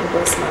Roger and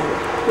Boss now?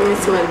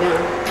 Yes, madam.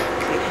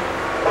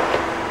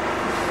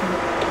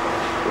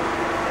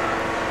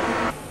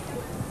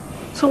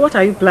 So what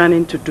are you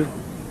planning to do?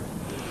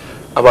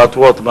 About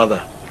what,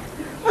 mother?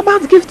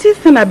 About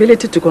Gifty's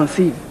inability to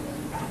conceive.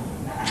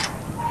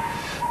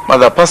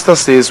 Mother, Pastor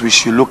says we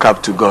should look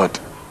up to God.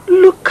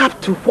 Look up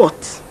to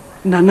what,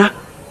 Nana?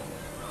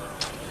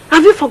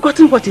 Have you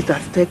forgotten what is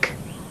at stake?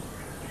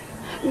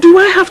 Do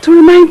I have to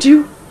remind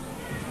you?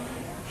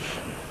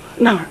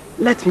 Now,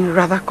 let me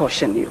rather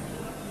caution you.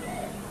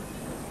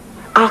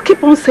 I'll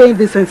keep on saying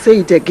this and say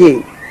it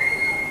again.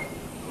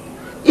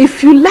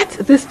 If you let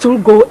this tool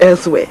go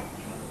elsewhere,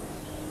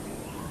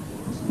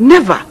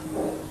 never,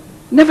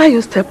 Never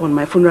you step on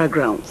my funeral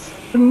grounds.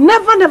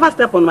 Never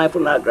step on my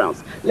funeral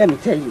grounds. Let me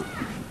tell you.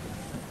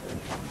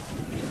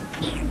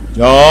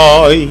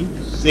 Joy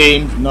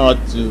seems not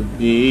to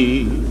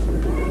be.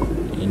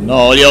 In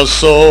all your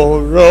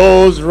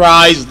sorrows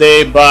rise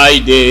day by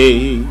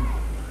day.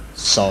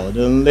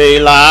 Suddenly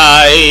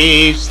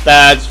life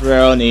starts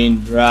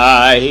running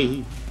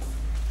dry.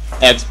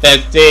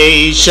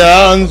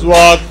 Expectations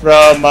walk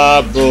from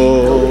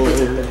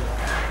above.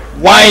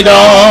 Why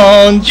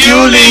don't you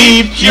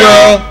lift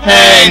your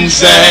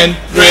hands and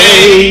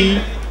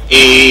pray?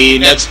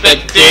 In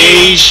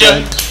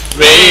expectation,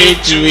 pray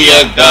to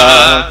your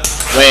God.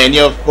 When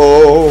your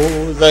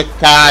foes are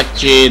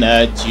catching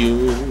at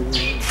you,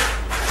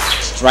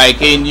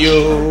 striking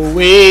you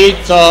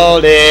with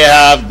all they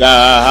have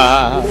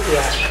got.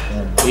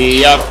 Don't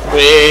be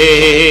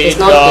afraid,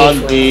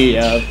 don't be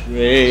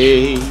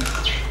afraid.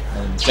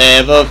 Don't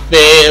ever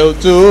fail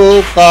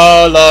to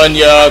call on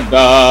your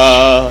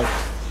God.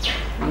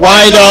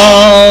 Why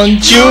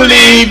don't you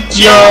lift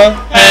your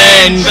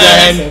hands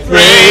and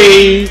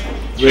pray?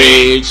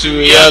 Pray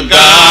to your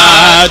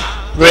God.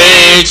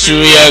 Pray to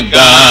your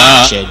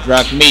God.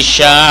 Shadrach,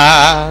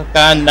 Meshach,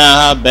 and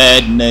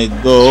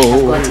Abednego.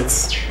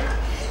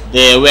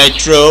 They were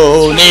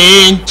thrown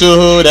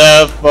into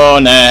the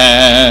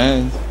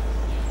furnace.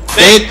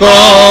 They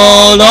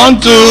called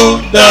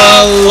unto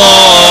the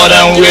Lord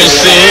and were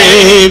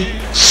saved.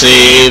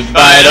 Saved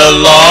by the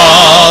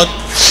Lord.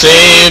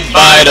 Saved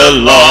by the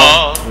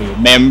Lord.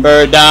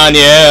 Remember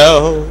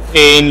Daniel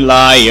in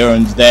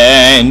lion's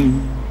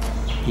den.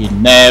 He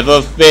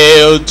never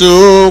failed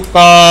to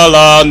call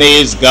on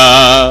his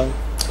God.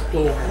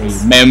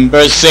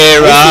 Remember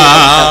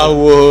Sarah,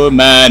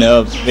 woman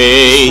of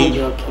faith.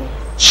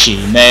 She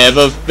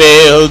never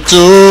failed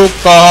to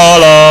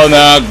call on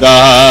her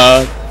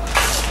God.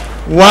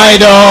 Why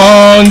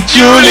don't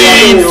you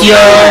lift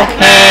your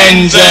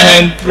hands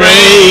and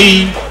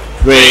pray?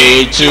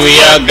 Pray to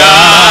your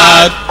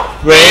God.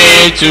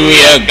 Pray to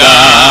your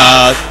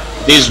God.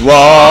 This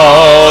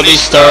world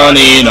is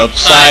turning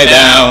upside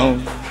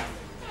down.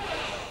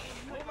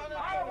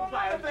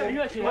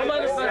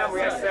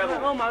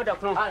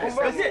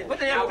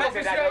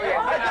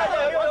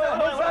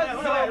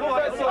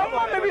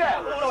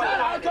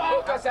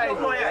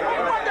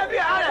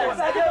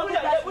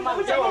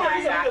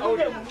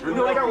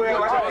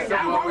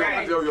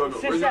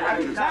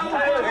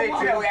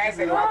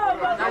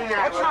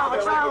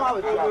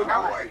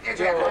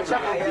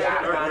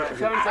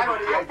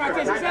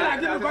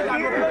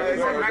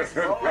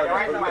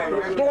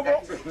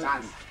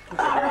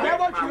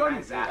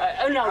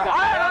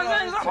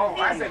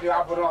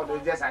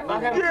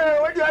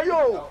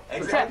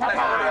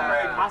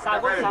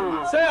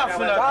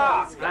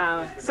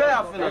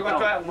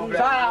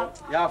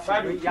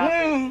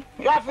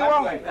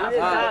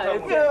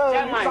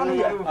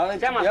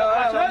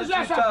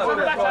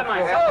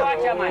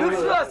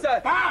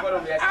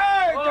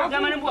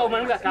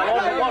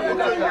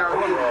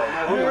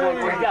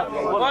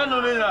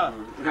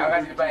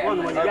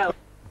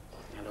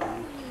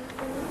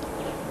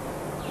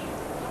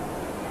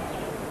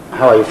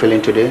 How are you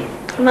feeling today?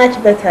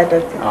 Much better,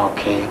 doctor.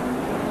 Okay.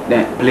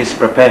 Then please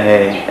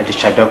prepare her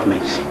discharge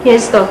documents.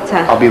 Yes, doctor.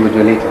 I'll be with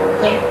you later.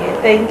 Okay,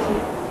 thank you.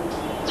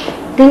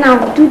 Then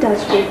I'll do that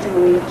straight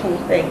away, okay?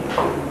 Thank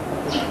you.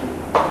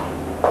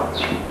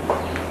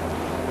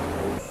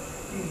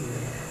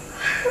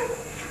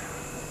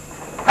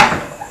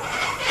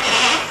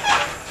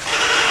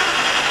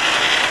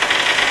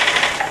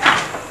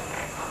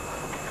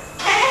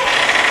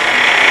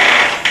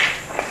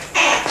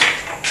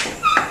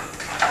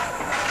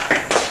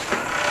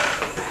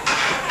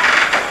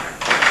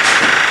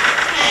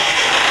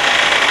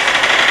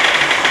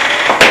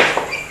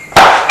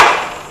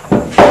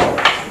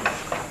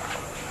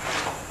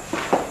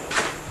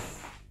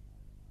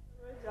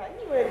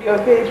 Your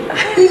baby.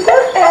 He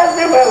goes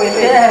everywhere with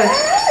it. Yes.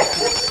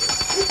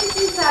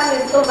 Time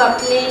is over,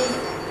 please.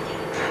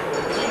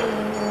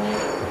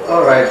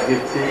 Alright,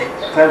 Gifty.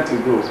 Time to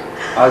go.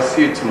 I'll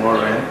see you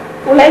tomorrow, eh?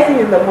 Will I see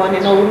you in the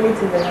morning or we'll meet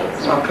in the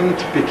house? I'm coming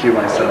to pick you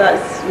myself. Oh,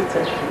 that's sweet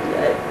of you.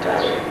 Yeah,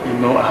 darling. You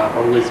know I've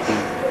always been.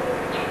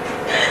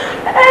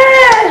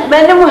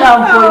 Mommy.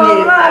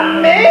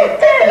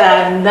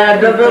 That's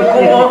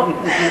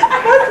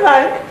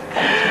fine.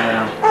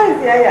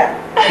 Yeah.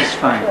 She's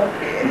fine.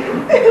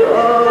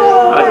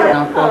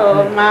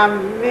 Oh,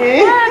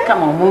 mommy.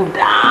 Come on, move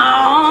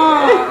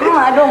down. No,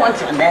 I don't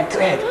want you on that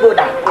thread. Go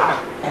down.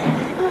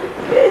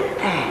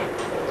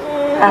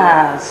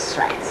 That's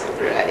right.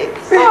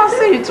 So I'll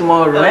see you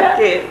tomorrow.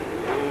 Okay.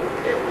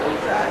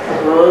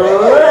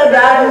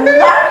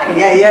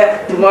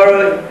 Yeah.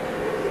 Tomorrow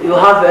you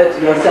have it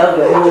yourself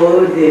the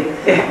whole day.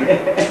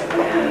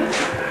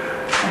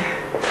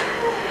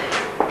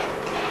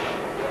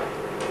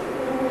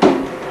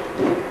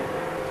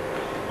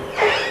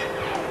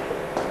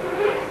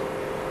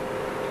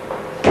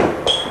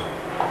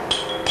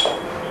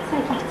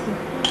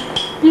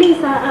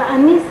 Please, I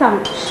need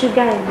some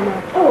sugar and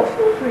milk. Oh,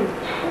 feel free.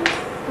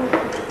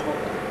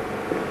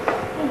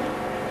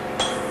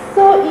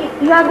 So,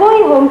 you You are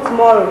going home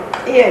tomorrow?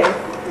 Yes.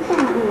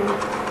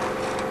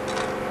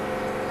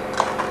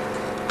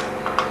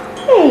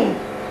 Hey,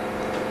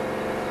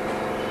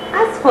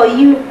 as for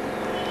you,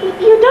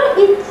 you don't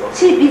eat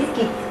cheap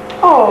biscuits.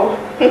 Oh,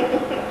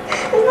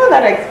 it's not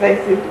that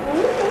expensive.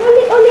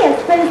 Only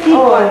expensive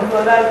one.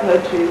 No, that's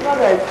not true. It's not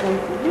that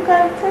expensive. You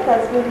can take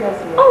as many as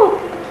you want. Oh,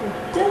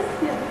 just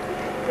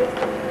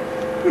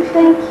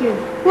thank you.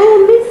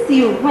 We'll miss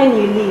you when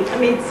you leave.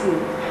 Me too.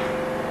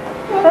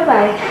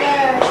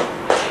 Bye-bye.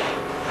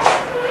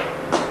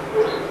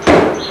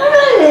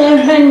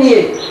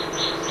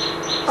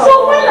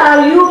 So when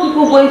are you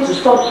people going to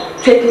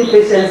stop taking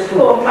patients'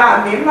 food? Oh,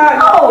 mommy,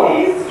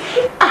 please.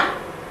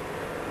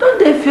 Don't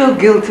they feel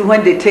guilty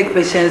when they take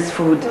patients'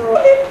 food? No,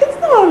 it's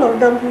not all of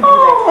them who do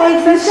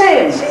it's a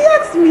shame. She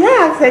asked me,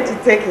 I asked her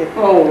to take it.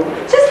 Oh,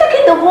 she's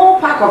taking the whole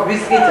pack of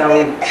biscuits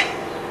away.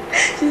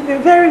 She's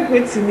been very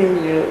good to me,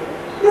 you know.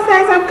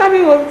 Besides, I'm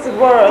coming home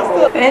tomorrow.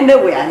 So.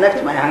 Anyway, I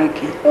left my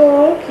hanky.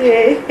 Oh,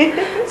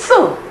 okay.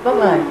 So,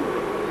 bye-bye.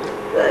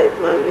 Bye,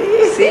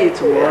 mommy. See you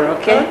tomorrow,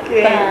 okay?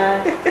 Okay.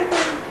 Bye.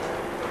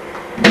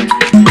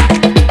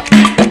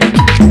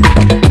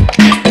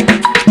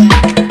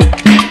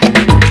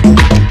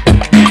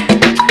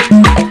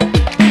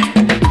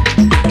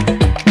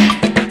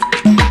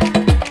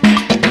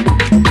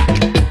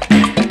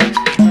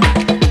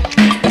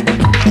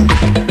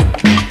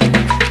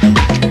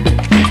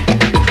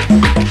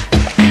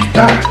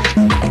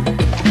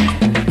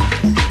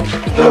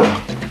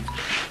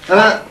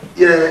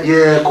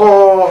 Yeah,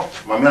 call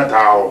Mamma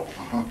Tao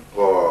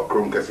or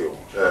Crum Casio.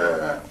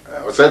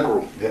 Or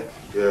Sacrum.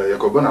 Yeah,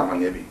 Cobana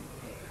Manebi.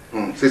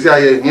 Sisi,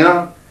 I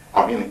hear,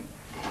 I mean,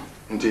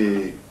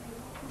 until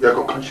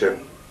Yako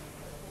Conscience.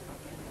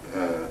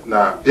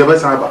 Now,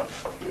 Yabasaba,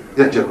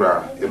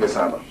 Yajakra,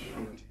 Yabasaba.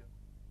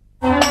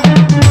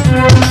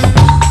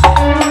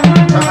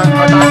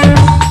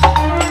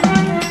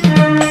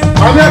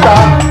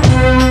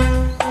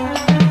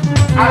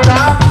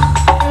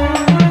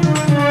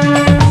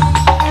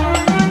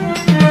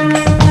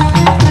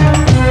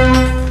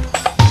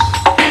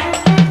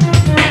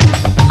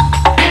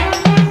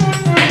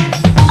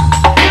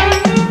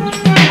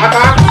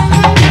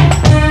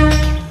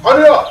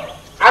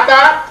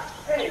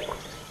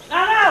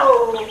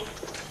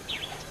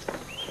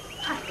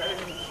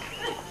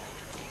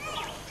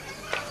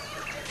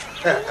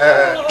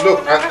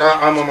 Look,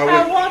 I'm on my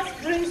way.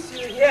 What brings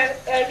you here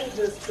early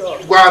this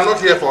time? Well, I'm not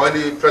here for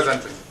any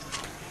pleasantry.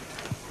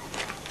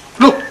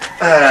 Look,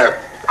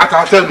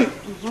 Ata, tell me.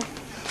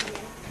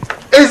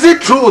 Is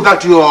it true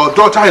that your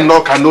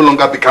daughter-in-law can no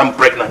longer become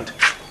pregnant?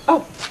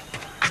 Oh,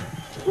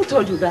 who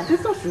told you that?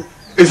 It's not true.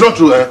 It's not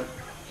true, eh?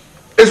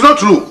 It's not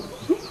true.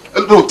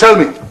 No, tell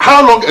me,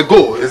 how long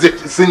ago is it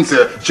since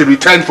she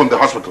returned from the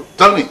hospital?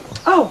 Tell me.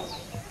 Oh,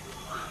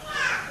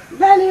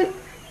 barely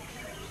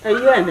a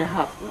year and a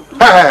half.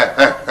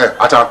 Hey,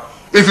 Ata,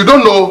 if you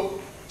don't know,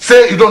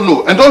 say you don't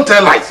know and don't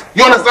tell lies.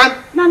 You understand?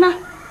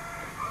 Nana.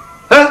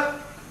 Huh?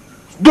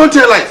 Don't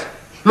tell lies.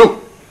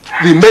 Look,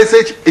 the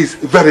message is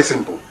very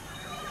simple.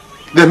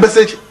 The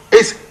message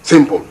is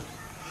simple.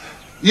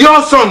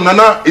 Your son,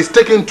 Nana, is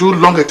taking too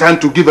long a time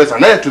to give us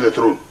an heir to the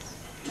throne.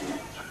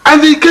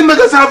 And the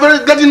kingmakers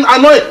are getting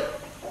annoyed.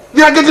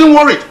 They are getting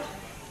worried.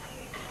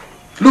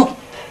 Look,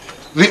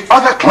 the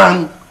other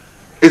clan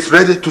is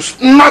ready to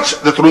snatch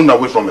the throne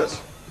away from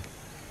us.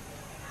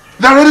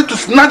 They are ready to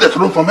snatch the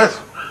throne from us.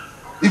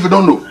 If you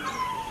don't know.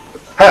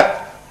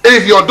 Hey,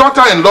 if your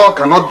daughter-in-law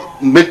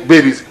cannot make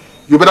babies,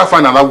 you better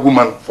find another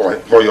woman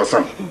for your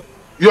son.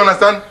 You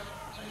understand?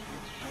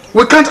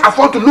 We can't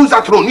afford to lose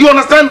that throne. You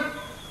understand?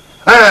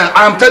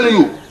 I am telling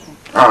you.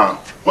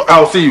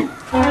 I'll see you.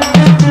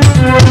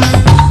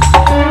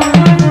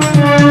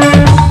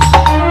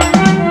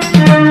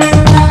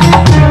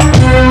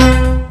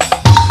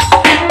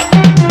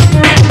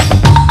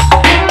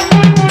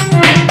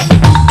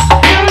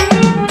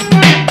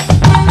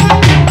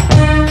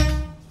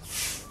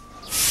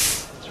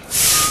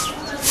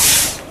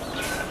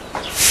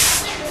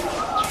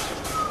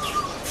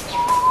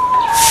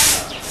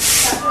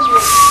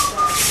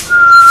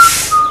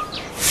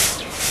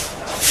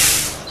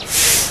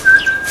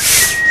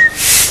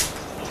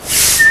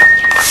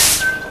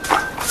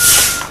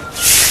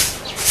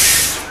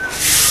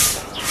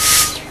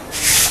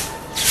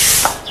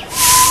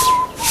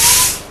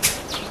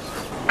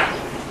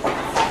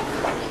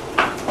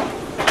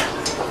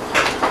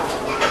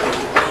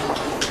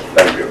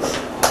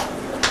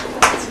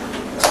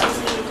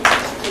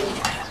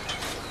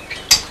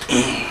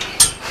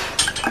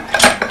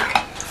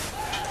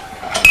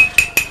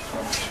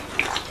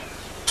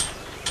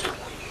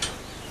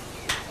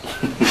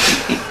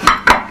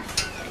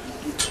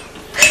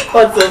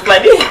 What's so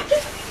funny?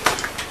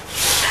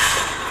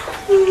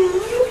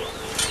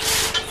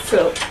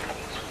 So.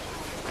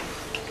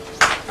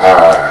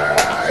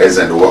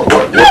 Isn't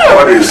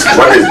what is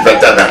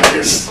better than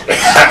this?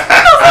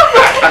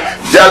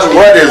 Just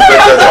what is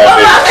better than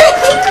this?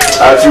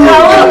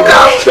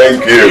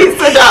 Thank you. Please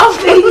sit down.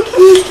 Thank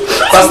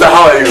you. Pastor,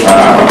 how are you?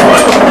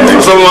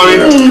 So,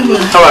 mommy,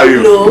 how are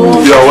you?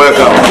 No. You are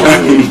welcome. Let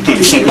me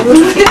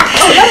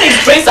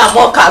bring some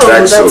more cards.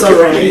 That's all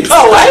okay. right.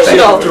 Oh, why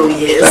sure?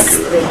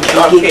 Yes.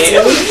 Okay.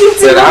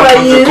 Then I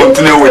have to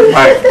continue with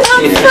mine.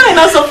 I'm fine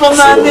also for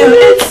my name.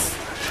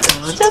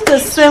 It's just the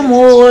same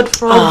old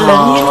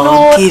problem, you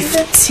know.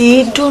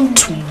 Gifty,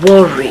 don't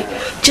worry.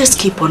 Just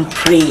keep on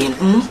praying.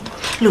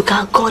 Look,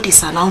 our God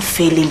is an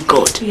unfailing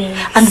God.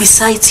 Yes. And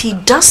besides, He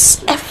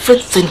does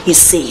everything He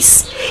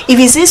says. If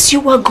He says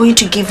you are going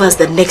to give us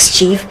the next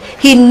chief,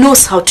 He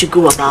knows how to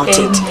go about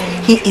it.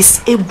 He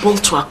is able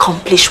to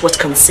accomplish what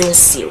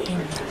concerns you.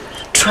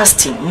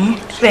 Trust Him.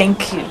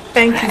 Thank you.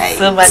 Thank you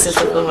so much,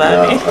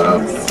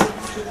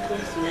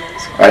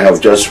 I have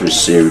just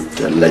received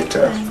a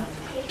letter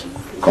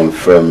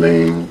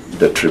confirming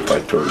the trip I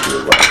told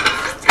you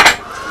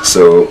about.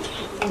 So,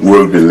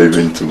 we'll be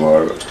leaving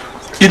tomorrow.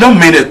 You don't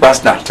mean it,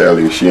 Pastor? Tell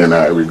you, she and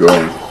I, we're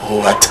going.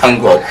 Oh, I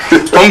thank God.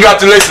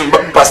 Congratulations,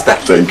 Pastor.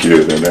 Thank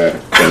you, Nana.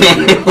 Thank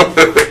you.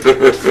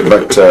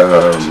 But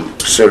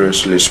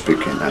seriously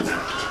speaking, Nana,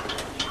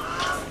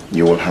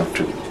 you will have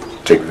to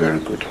take very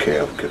good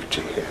care of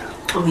Gifty here.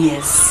 Oh,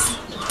 yes.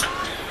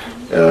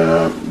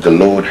 The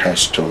Lord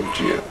has told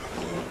you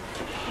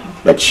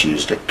that she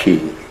is the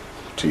key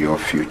to your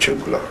future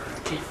glory.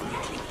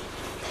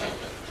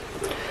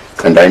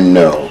 And I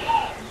know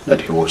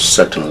that He will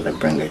certainly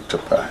bring it to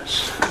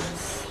pass.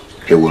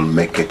 He will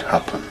make it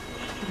happen.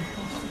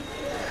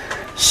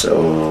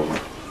 So,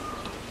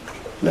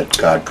 let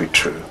God be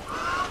true.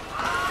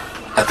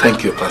 I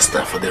thank you,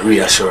 Pastor, for the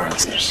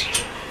reassurances.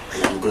 I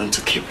am going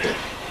to keep her.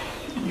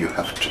 You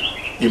have to.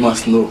 You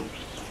must know,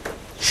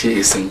 she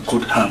is in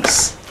good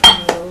hands.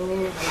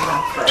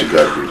 To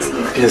God be the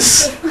glory.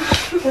 Yes.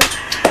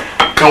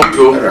 Can we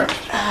go? All right.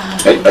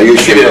 Are you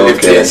sure you're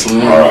okay? Yes. All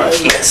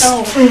right. Yes.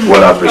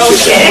 Well, I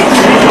appreciate it.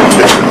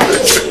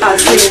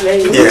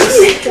 Yes.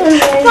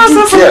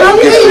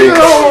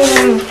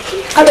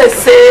 Have a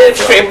safe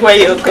trip where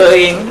you're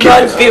going.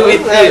 God be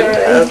with you.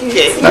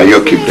 Okay. Now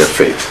you keep the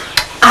faith.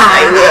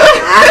 I will.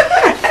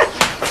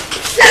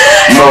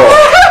 No.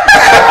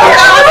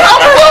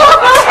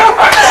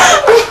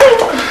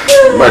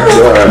 But,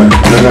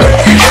 no.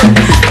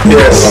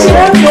 Yes.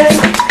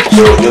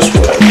 So just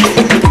what?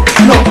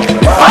 No.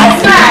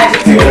 What's that?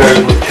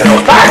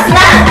 What's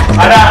that?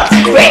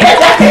 Wait a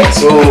second.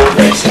 So,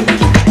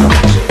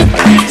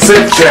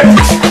 safe journey.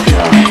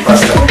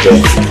 Pastor,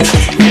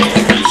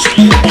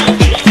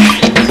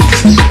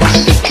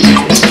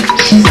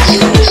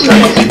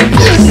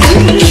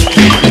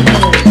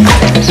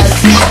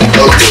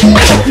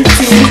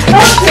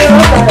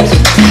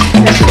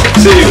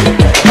 See you.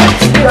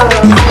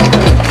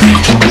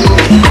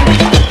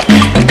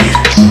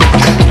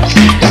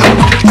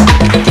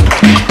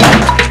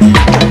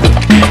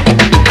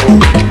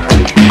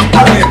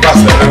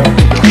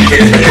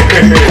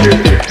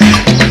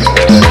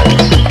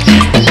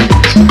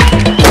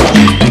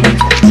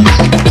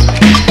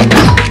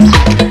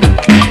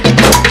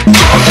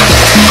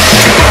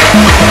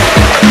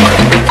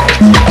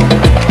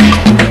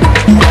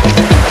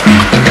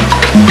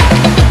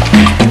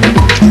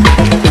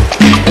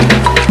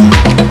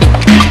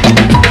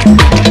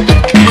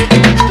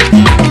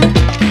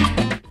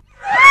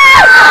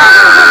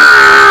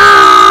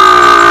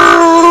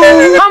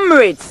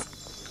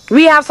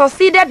 We have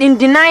succeeded in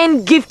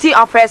denying Gifty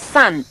of her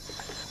son,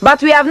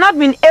 but we have not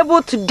been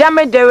able to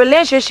damage the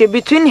relationship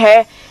between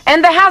her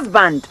and the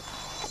husband.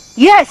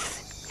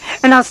 Yes,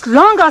 and as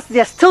long as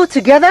they're still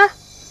together,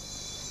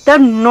 that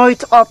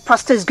night our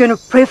pastor is going to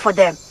pray for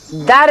them.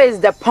 That is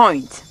the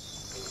point.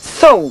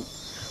 So,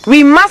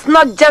 we must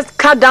not just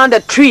cut down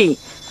the tree,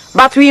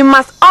 but we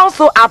must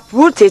also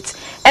uproot it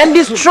and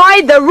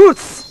destroy the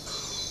roots.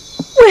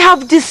 We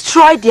have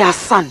destroyed their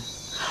son.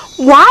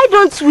 Why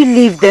don't we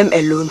leave them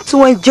alone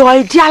to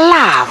enjoy their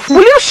love?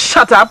 Will you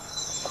shut up?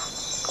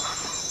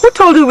 Who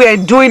told you we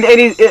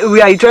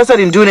are interested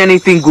in doing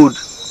anything good?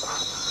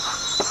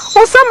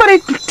 Will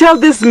somebody tell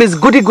this Miss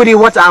Goody Goody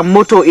what our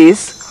motto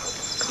is?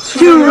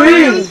 To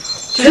ruin,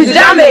 to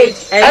damage,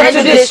 and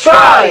to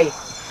destroy.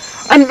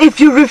 And if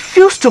you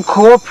refuse to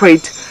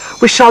cooperate,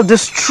 we shall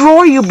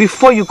destroy you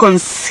before you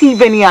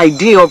conceive any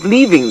idea of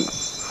leaving.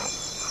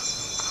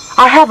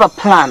 I have a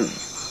plan.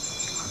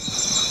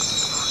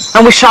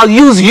 And we shall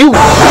use you. And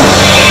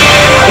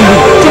you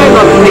dare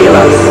not fail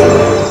us.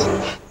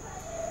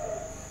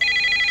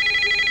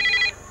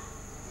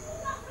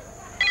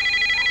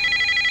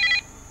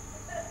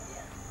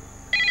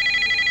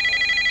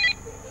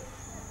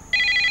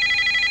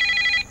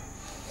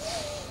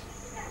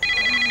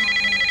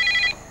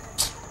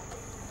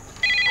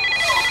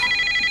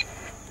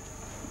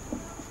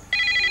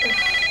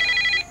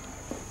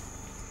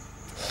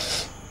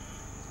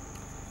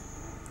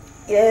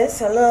 Yes,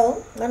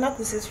 hello. Nana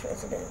Kusi's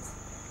residence.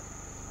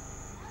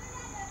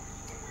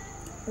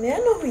 May I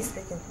know who is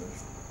speaking,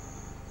 please?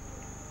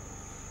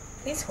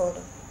 Please hold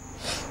on.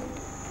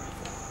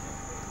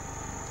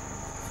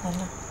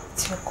 Nana,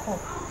 it's your call.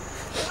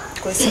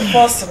 Because it's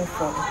impossible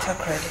for the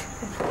talk ready.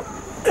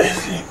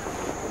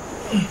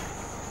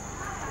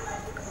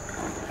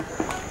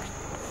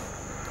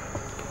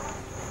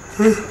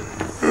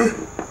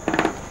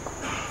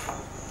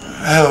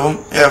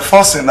 Hello, yeah,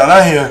 Forcing,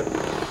 Nana here.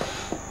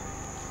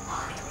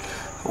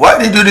 Why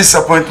did you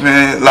disappoint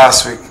me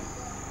last week?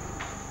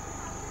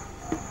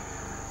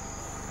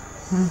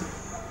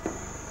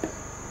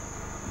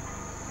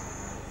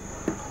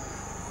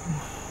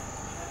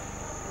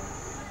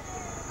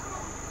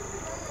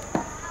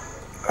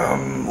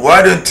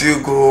 Why don't you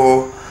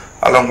go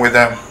along with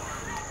them?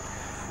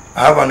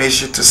 I have an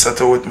issue to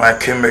settle with my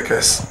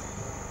kingmakers.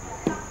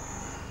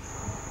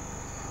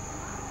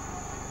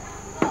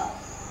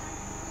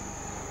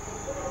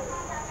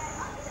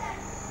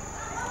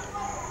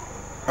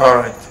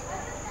 Alright.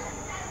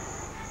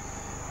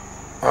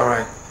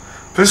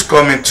 Please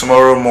call me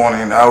tomorrow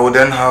morning. I will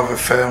then have a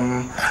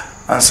firm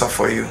answer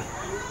for you.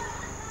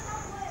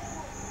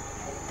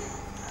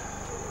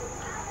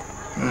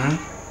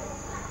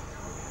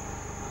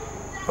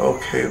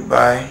 Okay,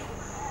 bye.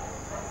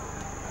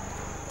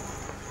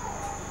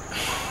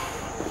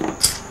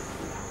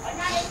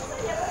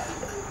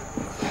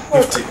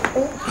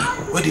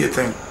 What do you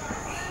think?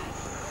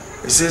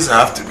 It says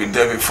I have to be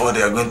there before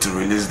they are going to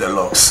release the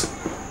locks.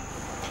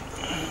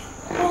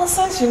 Well,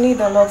 since you need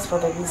the logs for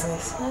the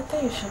business, I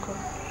think you should go.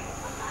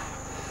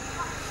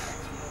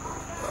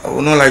 I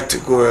would not like to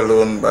go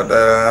alone, but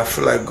I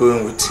feel like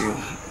going with you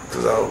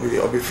because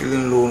I'll be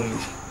feeling lonely,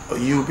 or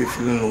you'll be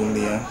feeling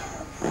lonely. Yeah?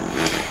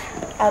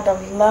 I'd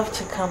have loved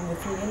to come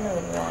with you, you know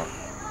that.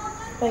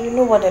 But you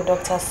know what the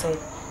doctor said.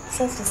 He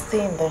says to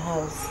stay in the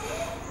house.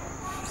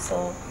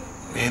 So.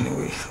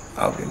 Anyway,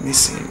 I'll be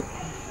missing you.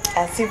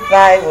 As if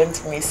I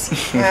won't miss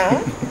you.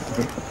 Huh?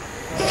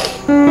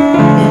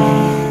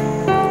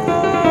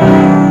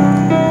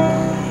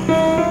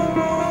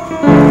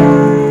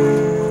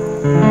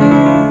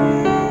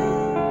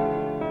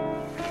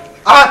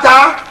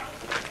 Ata!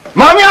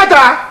 Mommy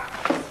Ata!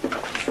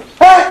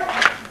 Hey!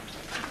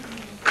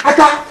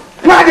 Ata!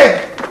 Nade!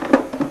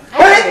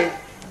 Hey!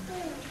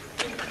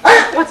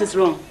 What is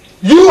wrong?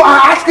 You are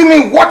asking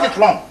me what is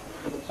wrong.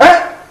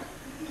 Eh?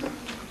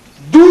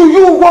 Do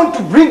you want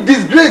to bring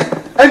disgrace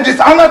and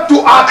dishonor to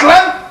our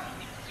clan?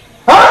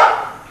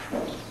 Huh?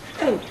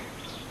 Hey.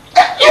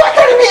 You are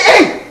telling me,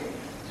 hey!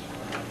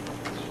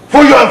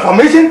 For your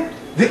information,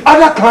 the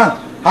other clan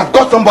has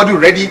got somebody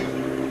ready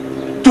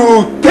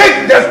to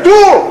take the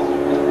stool.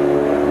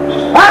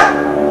 Huh?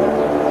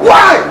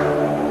 Why?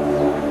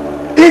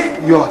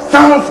 If your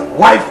son's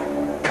wife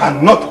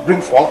cannot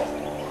bring forth,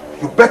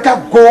 you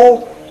better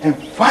go and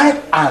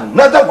find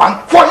another one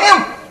for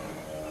him.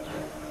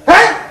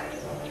 Huh?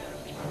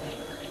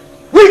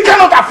 We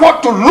cannot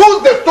afford to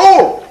lose the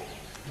stool.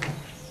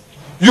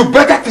 You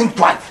better think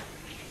twice.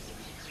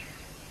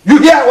 You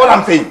hear what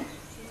I'm saying?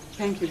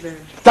 Thank you very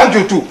much. Thank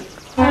you too.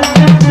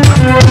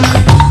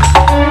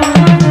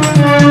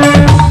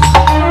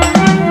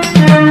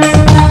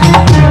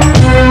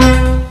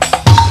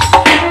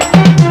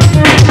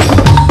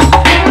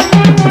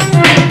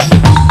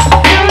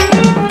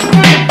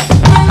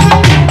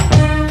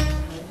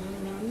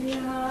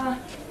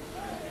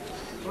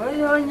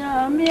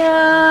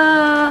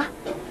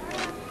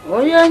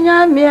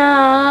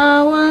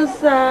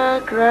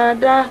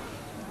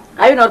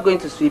 Are you not going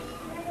to sweep?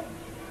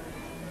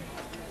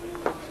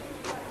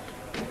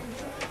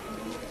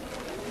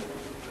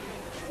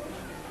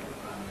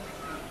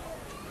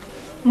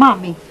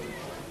 Mommy,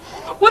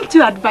 won't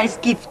you advise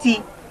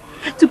Gifty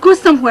to go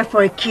somewhere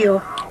for a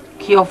cure?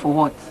 Cure for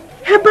what?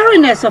 Her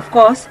barrenness, of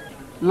course.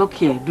 Look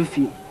here,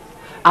 Duffy.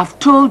 I've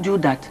told you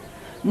that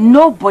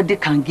nobody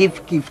can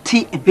give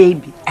Gifty a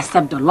baby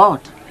except the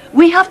Lord.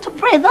 We have to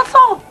pray, that's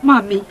all.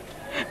 Mommy,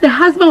 the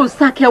husband will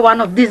sack her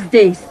one of these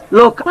days.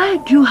 Look, why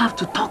do you have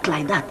to talk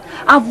like that?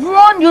 I've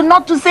warned you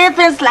not to say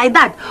things like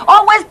that.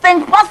 Always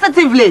think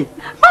positively.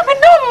 Mommy,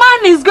 no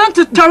man is going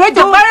to tolerate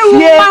a married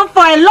woman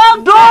for a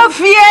long time. Don't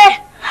fear.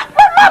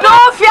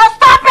 Don't fear.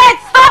 Stop it.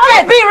 Stop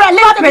it. Be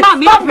realistic,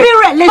 Mommy. Be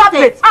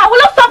realistic. I will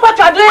not stop what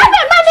you're doing.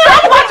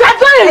 Stop what you're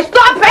doing.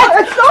 Stop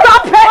it.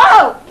 Stop it.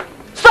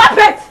 Stop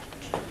it.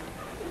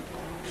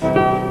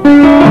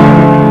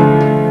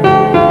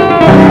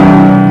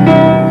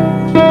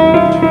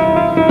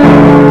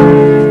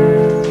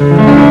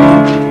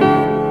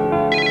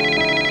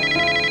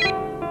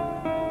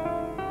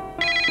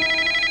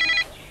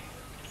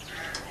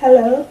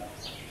 Hello?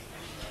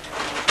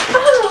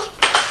 Oh.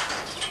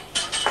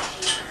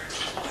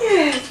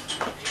 Yes.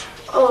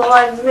 Oh,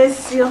 I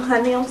miss you,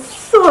 honey. I'm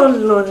so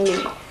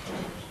lonely.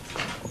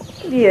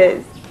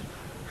 Yes.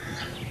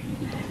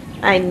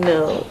 I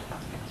know.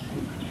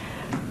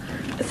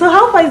 So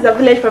how far is the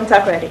village from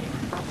Takoradi?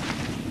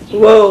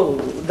 Whoa,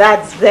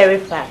 that's very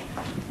far.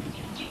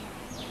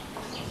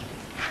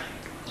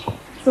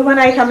 So when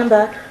are you coming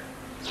back?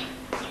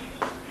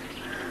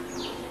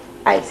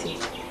 I see.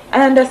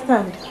 I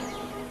understand.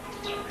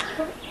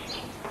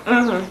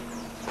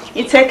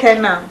 You take care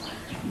now.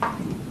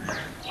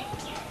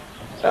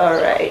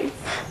 Alright.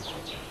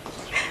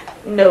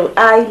 No,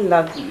 I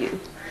love you.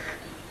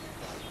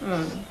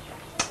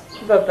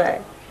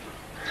 Bye-bye.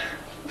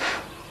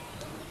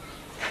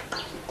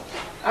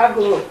 I'll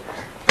go.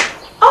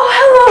 Oh,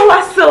 hello,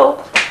 Waso.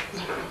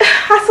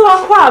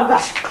 Abba.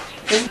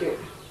 Thank you.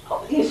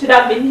 Oh, you should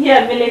have been here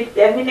a minute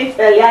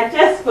earlier. I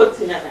just spoke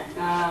to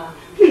Nana.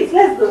 Please,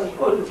 let's go.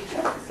 Oh, look.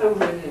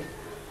 Somewhere here.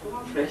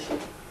 One fresh.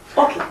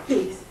 Okay,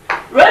 please.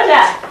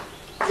 Roger.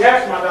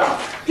 Yes, madam.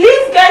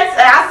 Please get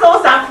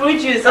sauce and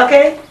fruit juice,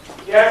 okay?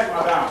 Yes,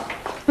 madam.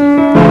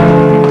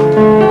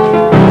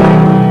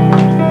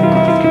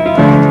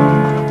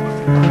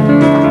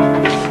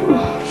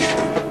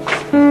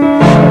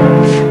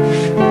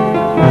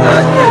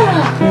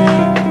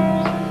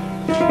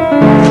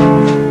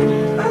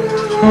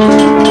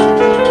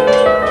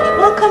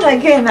 Welcome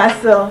again,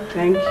 Aso.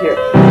 Thank you.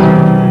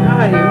 How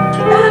are you?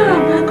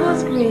 By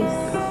God's grace.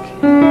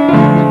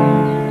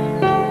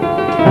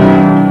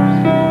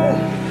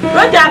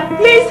 Roger,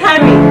 please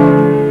hurry.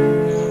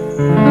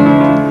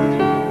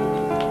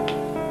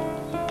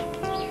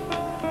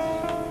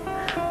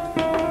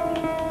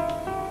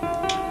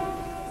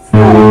 So,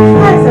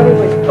 how is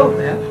everybody? Oh,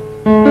 well.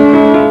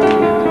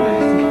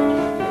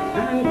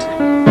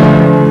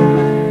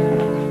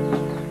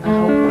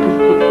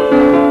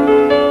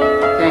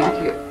 Thank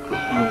you.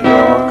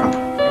 You're welcome.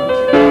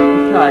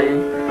 How are you?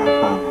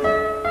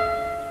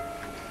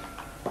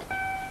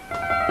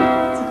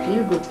 It's okay,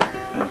 you're good.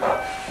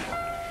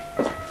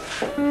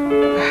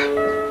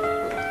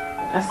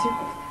 Asu,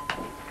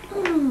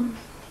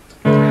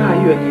 how are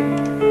you again?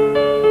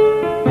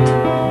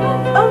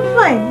 I'm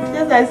fine. It's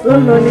just that it's so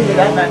lonely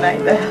without Nana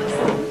in the house.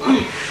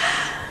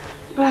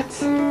 But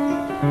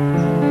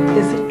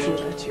is it true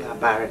that you are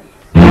barren?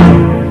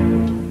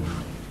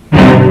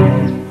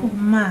 Oh,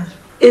 Ma.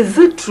 Is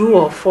it true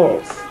or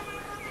false?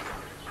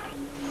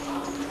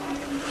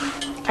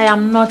 I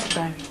am not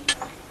barren.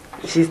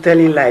 She's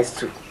telling lies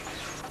too.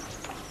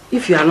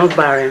 If you are not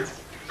barren,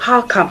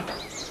 how come?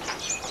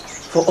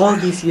 For all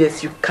these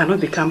years, you cannot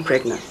become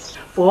pregnant.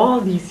 For all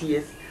these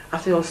years,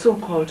 after your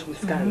so-called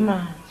miscarriage.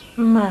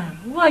 Ma,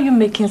 why are you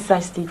making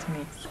such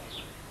statements?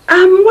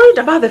 I'm worried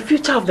about the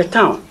future of the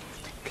town.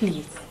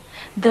 Please,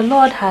 the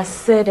Lord has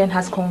said and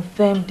has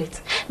confirmed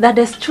it, that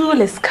the stool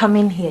is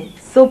coming here.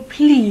 So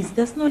please,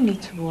 there's no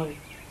need to worry.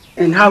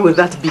 And how will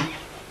that be?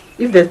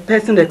 If the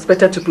person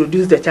expected to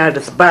produce the child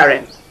is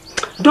barren?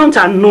 Don't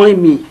annoy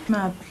me.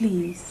 Ma,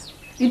 please.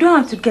 You don't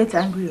have to get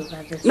angry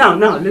over this. Now,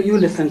 you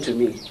listen to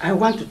me. I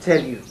want to tell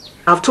you.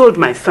 I've told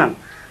my son.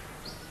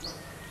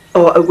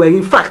 Well,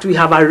 in fact, we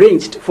have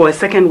arranged for a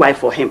second wife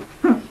for him.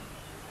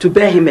 To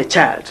bear him a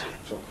child.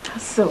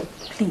 So,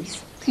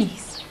 please.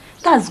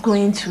 That's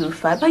going too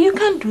far, but you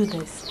can't do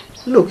this.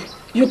 Look,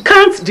 you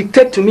can't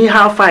dictate to me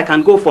how far I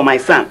can go for my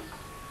son.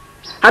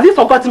 Have you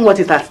forgotten what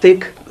is at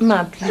stake?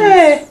 Ma,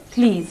 please.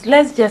 Please,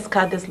 let's just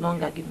cut this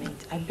long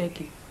argument. I beg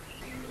you.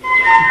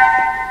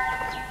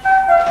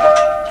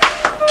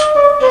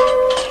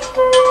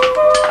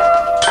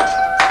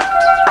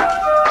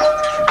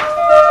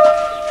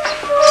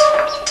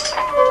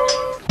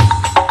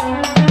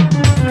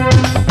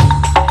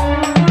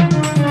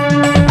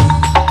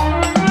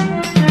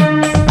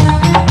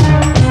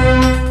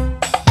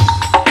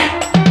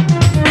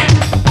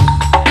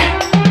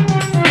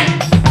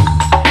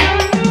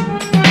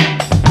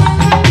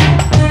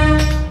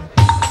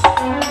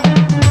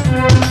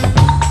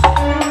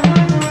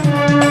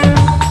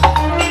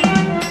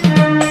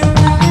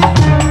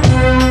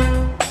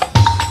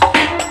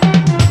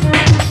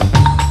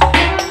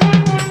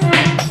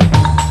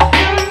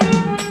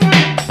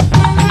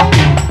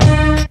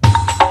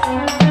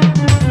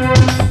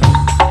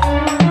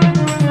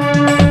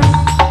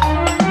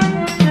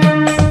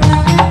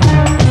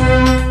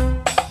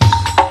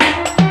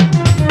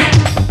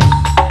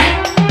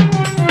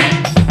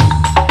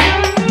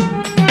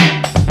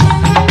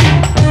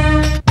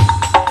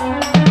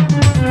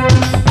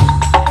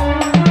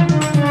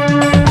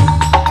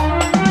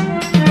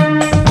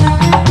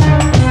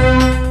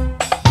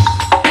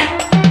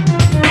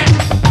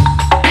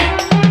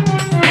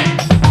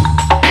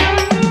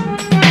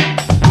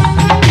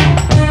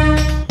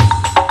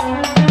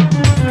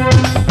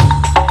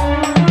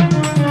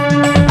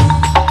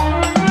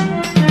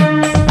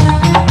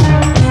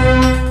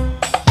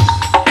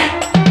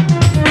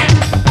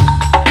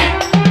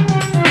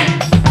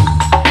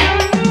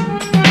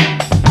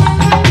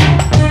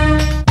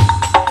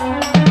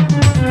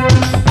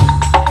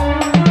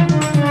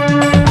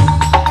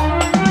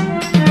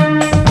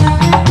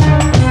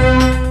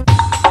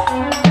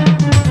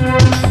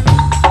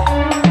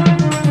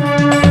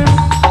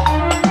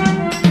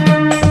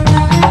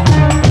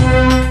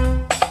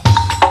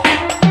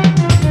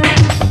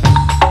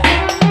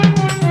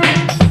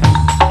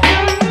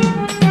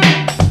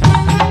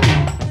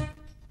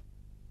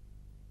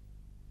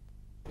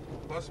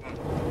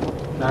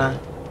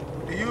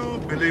 Do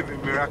you believe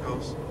in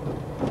miracles?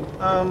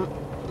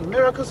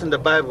 Miracles in the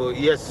Bible,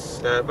 yes,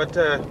 but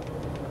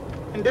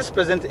in this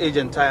present age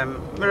and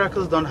time,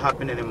 miracles don't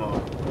happen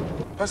anymore.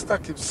 Pastor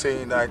keeps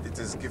saying that it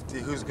is Gifty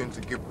who's going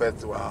to give birth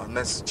to our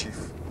next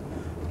chief.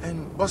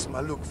 And Boss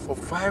Maluk, for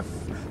 5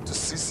 to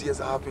 6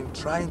 years, I have been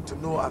trying to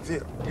no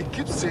avail. He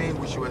keeps saying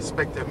we should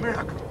expect a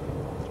miracle.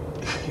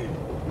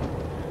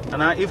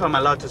 And if I'm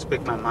allowed to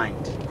speak my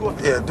mind. Go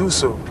ahead, do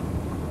so.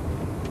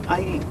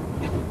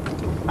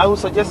 I would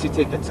suggest you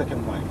take a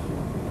second wife.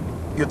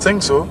 You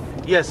think so?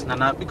 Yes,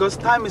 Nana, because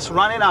time is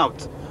running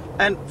out.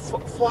 And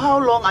for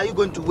how long are you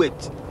going to wait?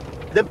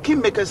 The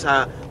kingmakers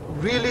are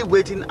really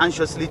waiting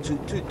anxiously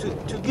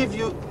to give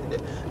you...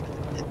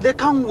 They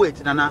can't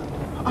wait, Nana.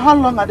 How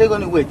long are they going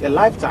to wait? A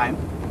lifetime?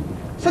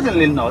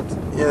 Certainly not.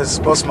 Yes,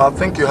 Bossman, I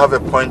think you have a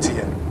point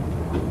here.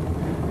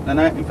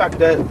 Nana, in fact,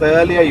 the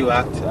earlier you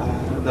act,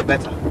 the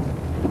better.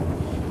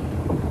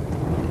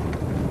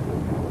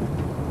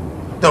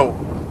 No.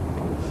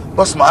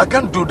 Bossman, I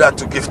can't do that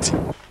to Gifty.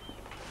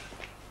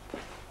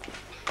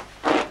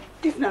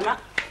 If Nana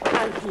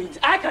can't do it,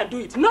 I can do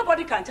it.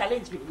 Nobody can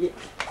challenge me here.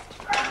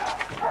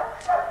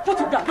 Put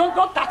it down.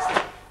 Don't touch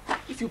it.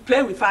 If you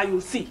play with her,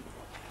 you'll see.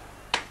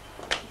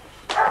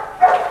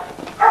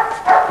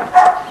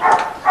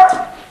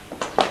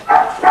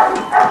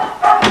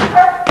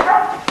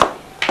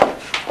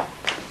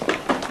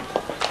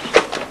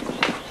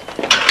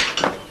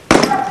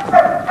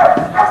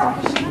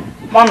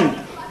 Mommy,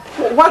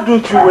 why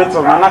don't you wait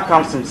till Nana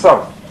comes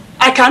himself?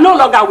 I can no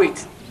longer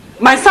wait.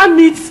 My son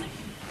needs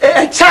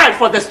a child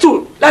for the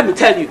stool. Let me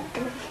tell you.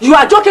 You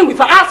are joking with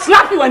her. I'll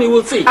slap you and you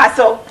will see.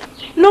 So,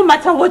 no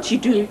matter what you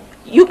do,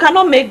 you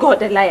cannot make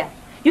God a liar.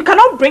 You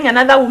cannot bring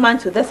another woman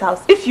to this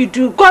house. If you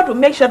do, God will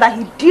make sure that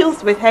he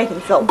deals with her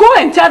himself. Go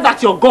and tell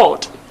that your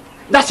God,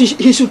 that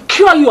he should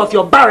cure you of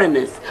your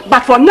barrenness.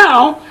 But for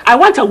now, I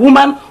want a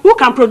woman who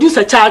can produce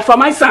a child for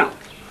my son.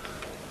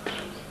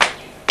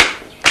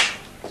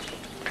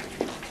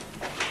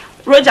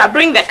 Roger,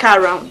 bring the car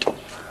around.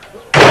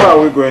 Where are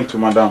we going to,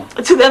 madam?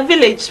 To the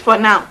village for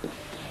now.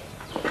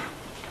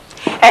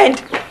 And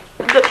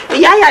the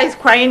Yaya is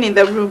crying in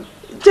the room.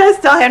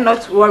 Just tell her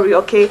not to worry,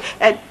 okay?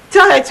 And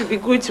tell her to be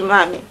good to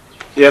mommy.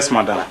 Yes,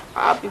 madam.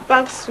 I'll be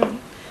back soon.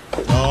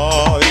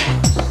 Noise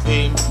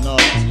seems not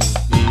to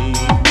be.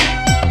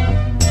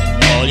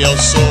 All your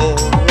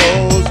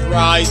sorrows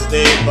rise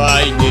day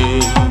by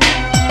day.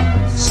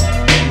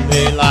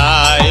 Someday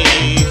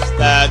life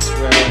that's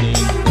running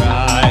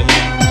dry.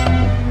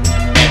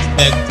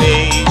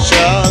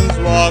 Expectations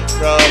walk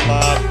from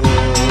above.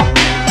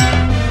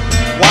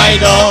 Why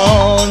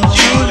don't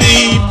you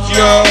lift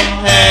your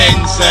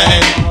hands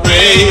and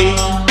pray?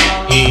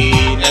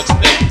 In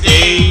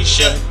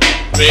expectation,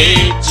 pray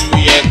to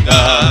your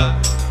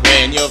God.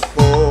 When your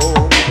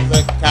foes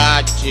are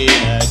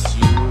catching at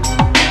you,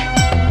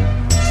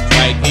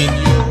 striking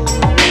you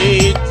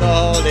with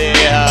all they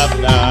have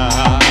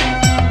done.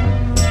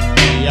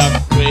 Be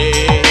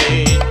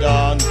afraid,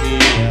 don't be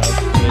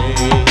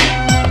afraid.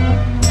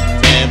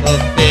 Never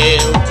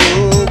fail to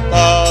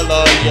call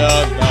on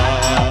your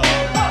God.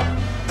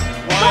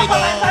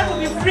 Why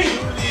don't you free?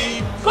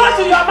 Go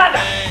to your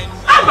mother.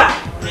 Abba,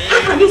 how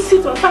can you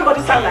sit on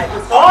somebody's hand like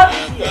this for all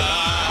these years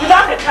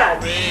without a child?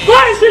 Go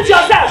and treat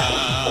yourself.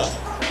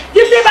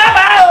 Give me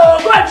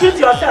Baba, go and treat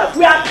yourself.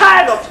 We are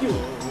tired of you.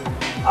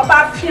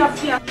 About fear.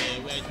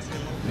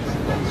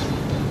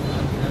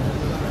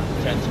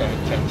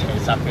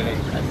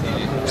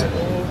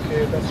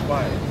 Okay, that's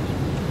fine.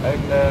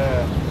 And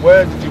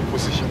where did you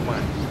position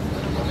mine?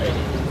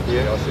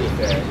 Here?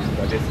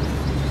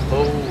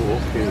 Oh,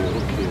 okay.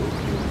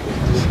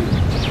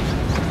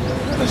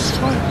 That's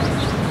fine.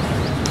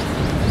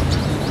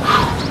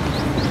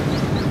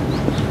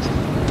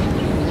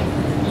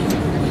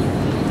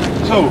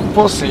 So,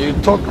 Posse, you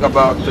talk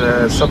about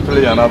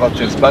supply and other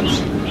things, but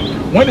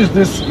when is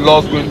this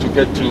law going to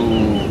get to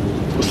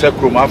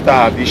Usekrum after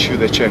I have issued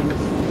the check?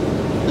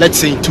 Let's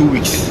say in 2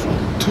 weeks.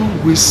 2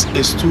 weeks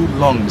is too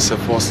long, Mr.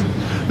 Fossey.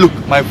 Look,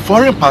 my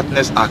foreign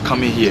partners are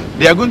coming here.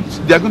 They are going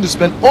to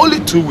spend only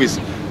 2 weeks.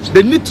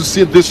 They need to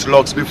see these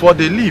logs before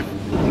they leave.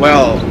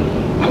 Well,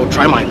 I will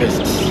try my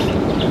best.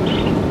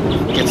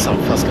 Get some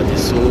fast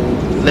cutters. So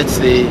let's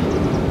say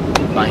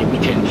my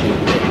weekend.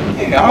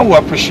 Yeah, I will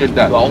appreciate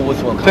that. You are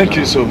always welcome. Thank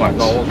you so much.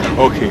 You are welcome.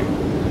 Okay.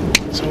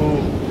 So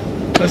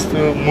let's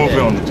move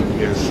on to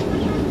this.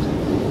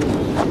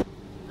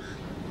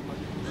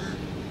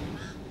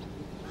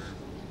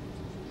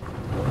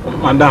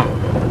 Madam,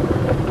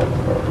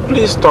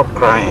 please stop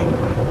crying.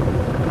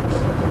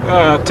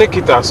 Take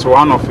it as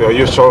one of your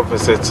usual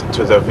visits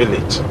to the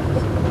village.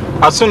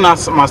 As soon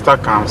as Master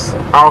comes,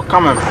 I'll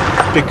come and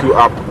pick you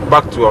up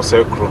back to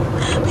Osekro.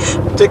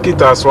 Take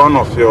it as one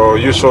of your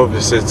usual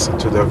visits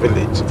to the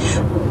village.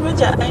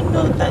 Roger, I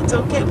know that's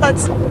okay, but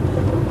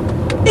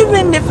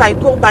even if I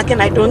go back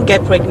and I don't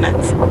get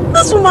pregnant,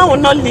 this woman will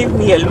not leave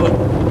me alone.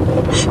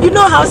 You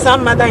know how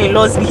some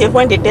mother-in-laws behave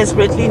when they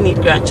desperately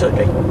need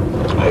grandchildren.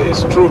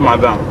 It's true,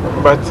 madam,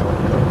 but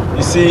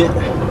you see,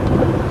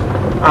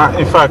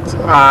 in fact,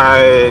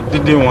 I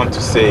didn't want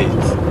to say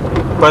it,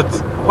 but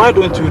why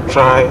don't you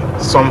try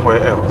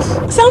somewhere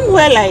else?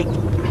 Somewhere like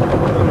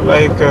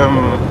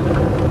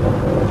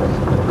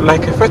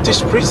a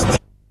fetish priest?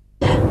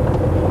 I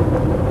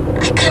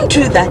can't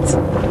do that.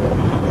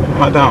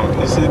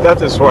 Madam, you see,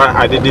 that is why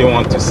I didn't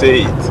want to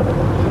say it.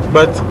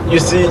 But you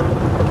see,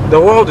 the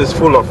world is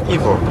full of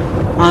evil,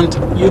 and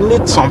you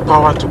need some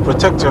power to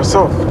protect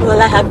yourself.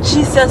 Well, I have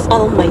Jesus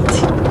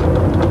Almighty.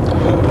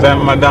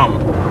 Then, madam,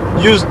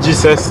 use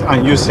Jesus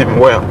and use him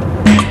well.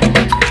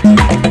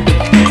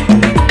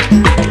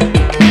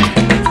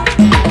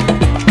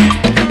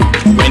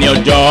 When your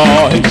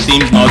joy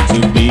seems not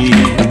to be,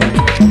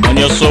 when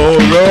your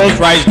sorrows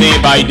rise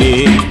day by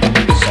day,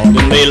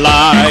 suddenly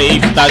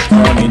life starts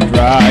running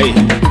dry.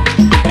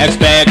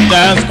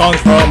 Expectance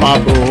comes from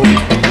above.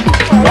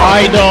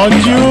 Why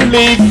don't you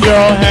lift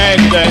your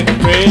hands and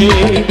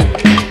pray?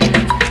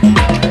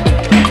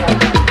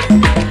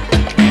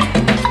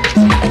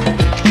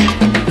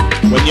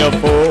 When your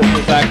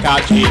foes are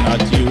catching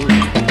at you,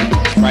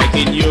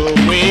 striking you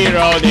with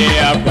all they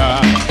have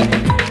got,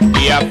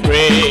 be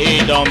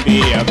afraid, don't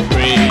be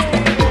afraid.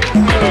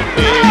 You're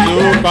afraid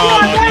to call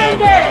on your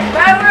God.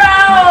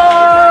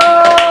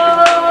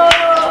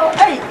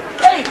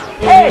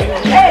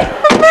 Hey!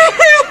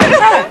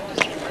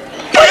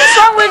 What is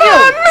wrong with you?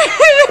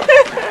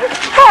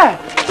 Hey,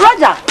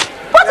 Roger,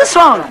 what is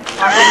wrong?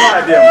 I have no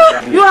idea.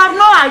 You have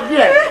no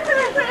idea.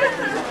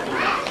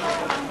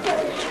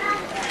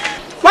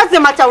 What's the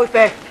matter with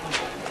her?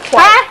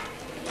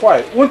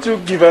 Why? Won't you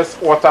give us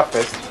water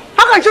first?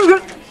 How can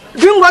you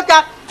drink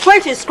water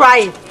when she's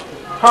crying?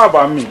 How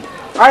about me?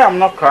 I am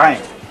not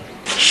crying.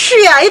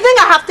 Sure, you think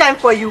I have time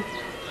for you?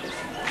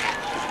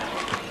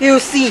 You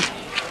see.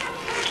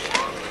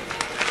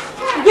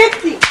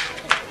 Gifty.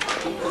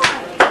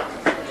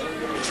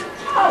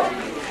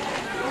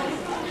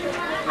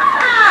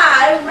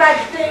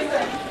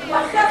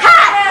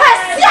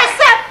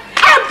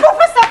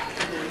 Professor,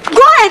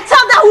 go and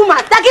tell that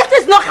woman that Gifty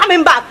is not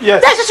coming back.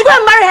 Yes. Then she should go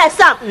and marry her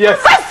son. Yes.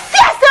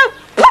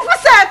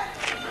 Professor.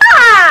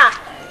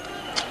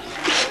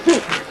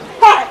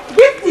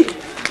 Gifty.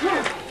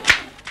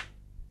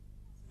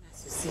 As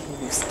you see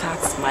him, you start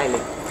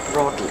smiling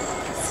broadly.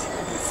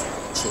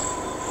 It's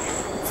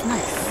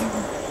nice.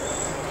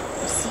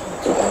 You see him,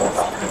 you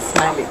start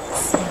smiling.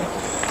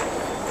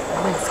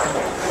 Nice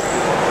coming.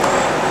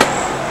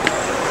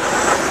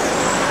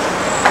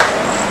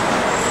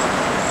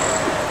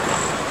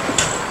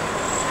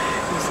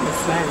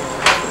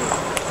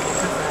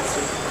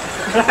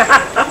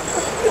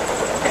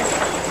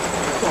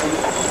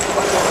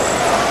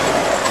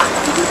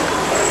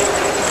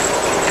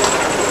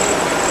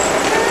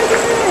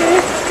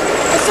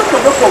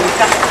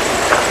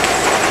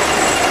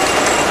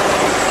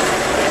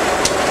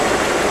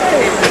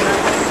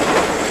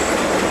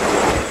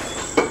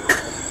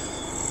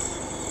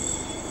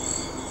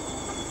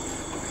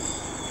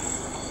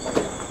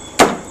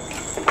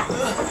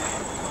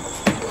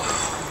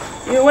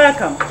 You're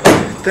welcome.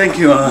 Thank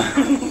you,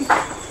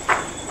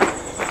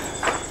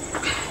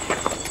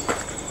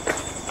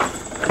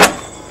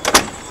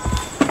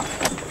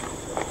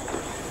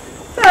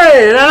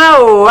 Hey,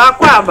 hello,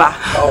 Akwaba.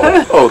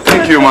 Oh,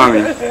 thank you,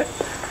 Mommy.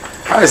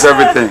 How is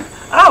everything?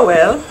 Oh,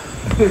 well.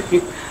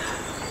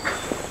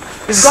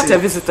 He's got a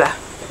visitor.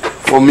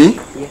 For me?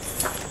 Yes.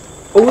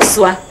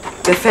 Uswa,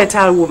 the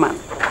fertile woman.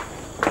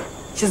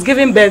 She's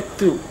giving birth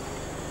to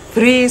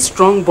 3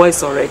 strong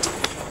boys already.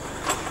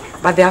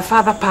 But their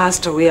father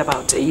passed away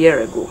about a year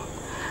ago.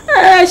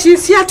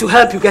 She's here to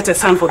help you get a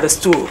son for the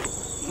stool.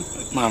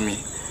 Mommy,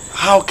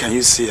 how can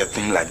you say a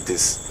thing like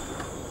this?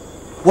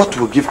 What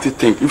will Gifty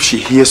think if she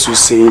hears you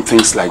saying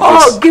things like this?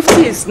 Oh,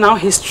 Gifty is now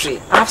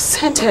history. I've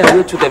sent her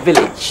away to the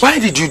village. Why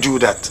did you do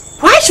that?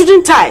 Why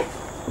shouldn't I?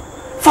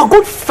 For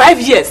good 5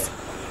 years,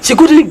 she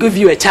couldn't give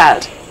you a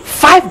child.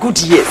 5 good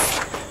years.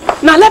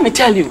 Now let me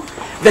tell you,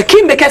 the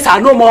kingmakers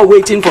are no more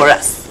waiting for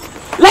us.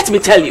 Let me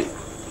tell you.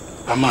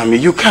 But Mommy,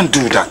 you can't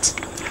do that.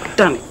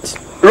 Done it.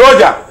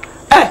 Roger!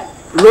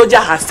 Roger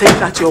has sent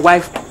that your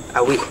wife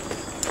away.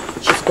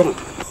 She's gone.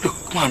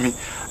 Look, Mommy,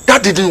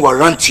 that didn't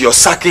warrant your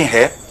sacking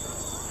her.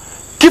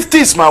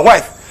 Gifty is my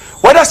wife.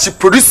 Whether she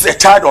produces a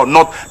child or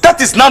not, that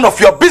is none of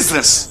your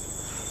business.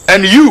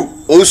 And you,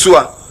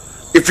 Osua,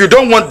 if you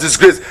don't want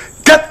disgrace,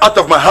 get out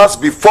of my house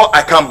before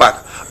I come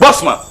back.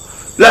 Bossman,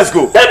 let's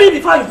go. Kill me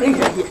before you bring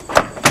her here.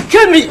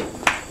 Kill me.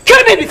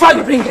 Kill me before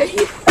you bring her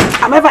here.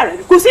 I'm ever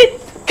ready. Kusi,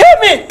 kill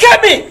me. Kill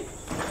me.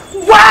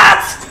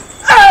 What?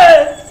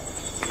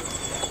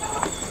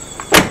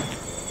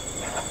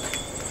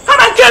 Come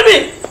and kill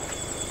me.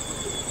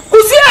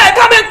 Kusi,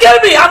 come and kill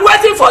me. I'm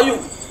waiting for you.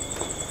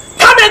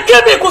 Come and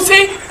kill me,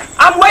 Kusi.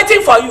 I'm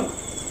waiting for you.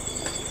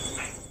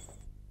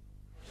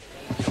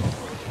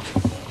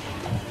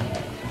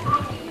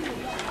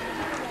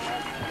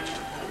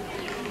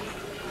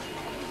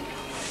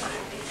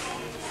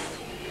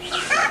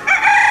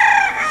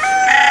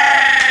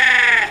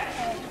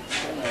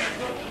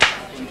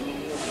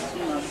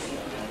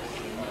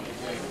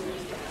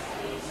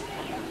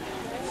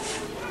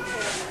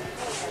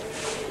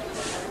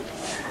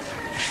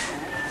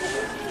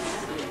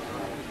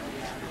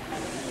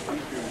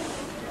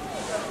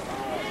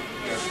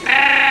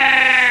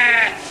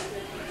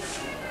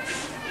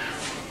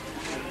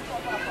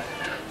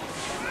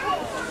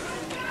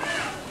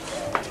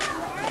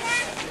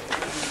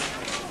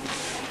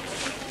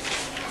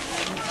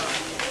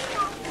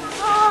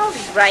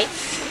 Right.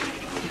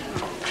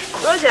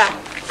 Roger,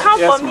 come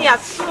for me as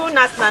soon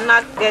as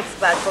Nana gets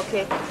back,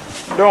 okay?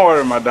 Don't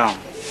worry, madam.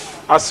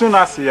 As soon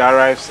as he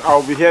arrives,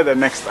 I'll be here the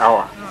next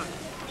hour.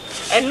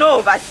 And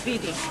no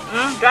overspeeding.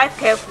 Drive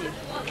carefully.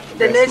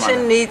 The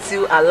nation needs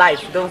you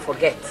alive, don't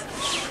forget.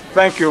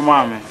 Thank you,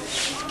 Mommy.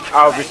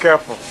 I'll be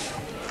careful.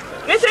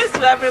 Greetings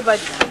to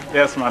everybody.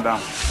 Yes, madam.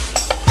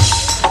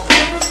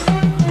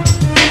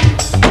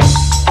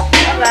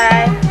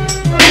 Bye-bye.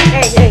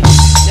 Hey.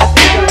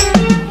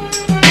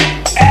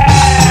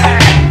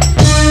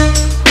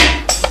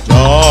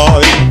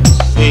 Joy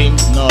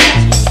seems not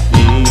to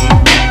be.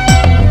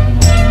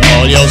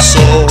 All your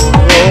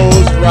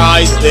sorrows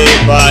rise day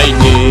by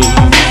day.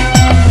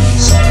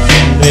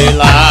 Some day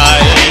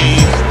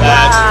life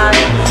that's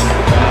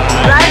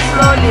Drive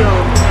slowly.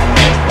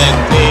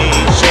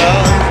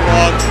 Expectations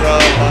walk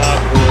from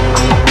above.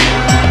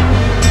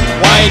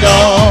 Why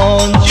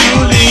don't you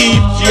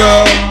lift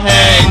your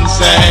hands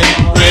and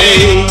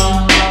pray?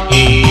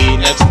 In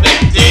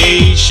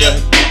expectation,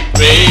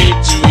 pray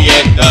to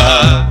your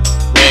God.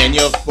 When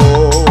your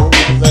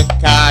foes are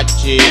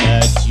catching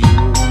at you,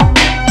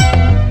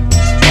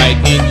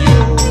 striking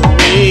you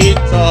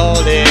with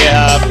all they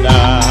have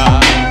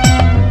done.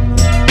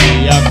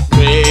 Be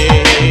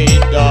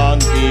afraid,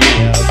 don't be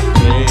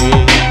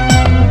afraid.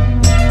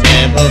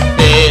 Never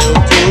fail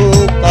to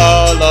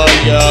call on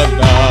your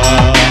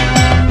God.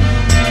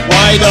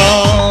 Why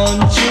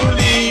don't you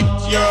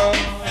lift your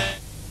hand?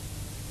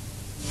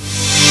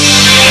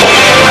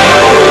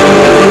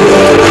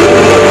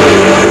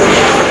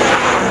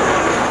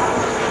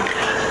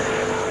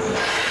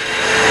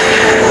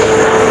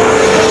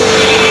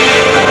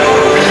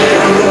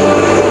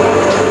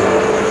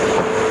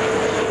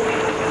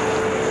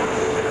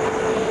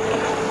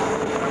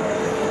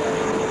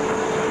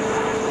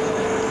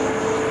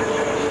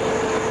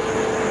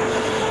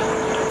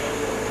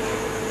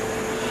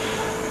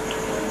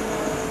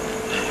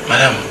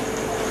 Madam,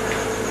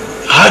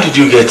 how did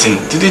you get in?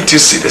 Didn't you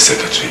see the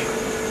secretary?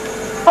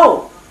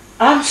 Oh,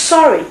 I'm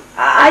sorry.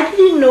 I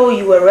didn't know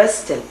you were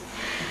resting.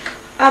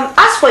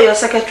 As for your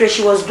secretary,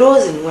 she was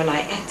dozing when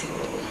I entered.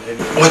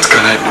 What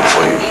can I do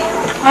for you?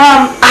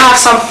 I have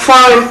some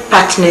foreign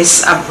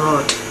partners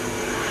abroad,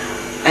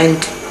 and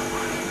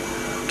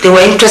they were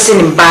interested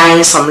in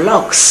buying some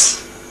logs.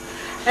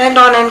 And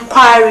on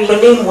inquiry,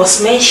 your name was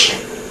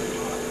mentioned.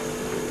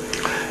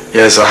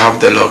 Yes, I have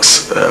the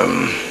logs.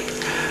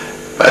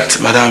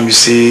 But madam, you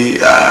see,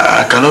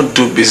 I cannot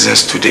do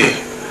business today.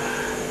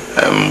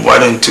 Why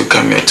don't you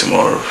come here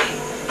tomorrow?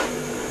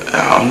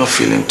 I'm not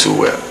feeling too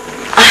well.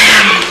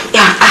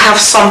 I have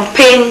some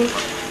pain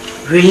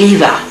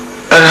reliever.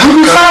 You'll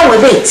be fine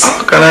with it.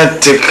 How can I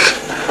take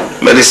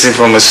medicine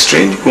from a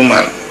strange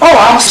woman? Oh,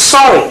 I'm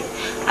sorry.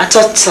 I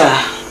thought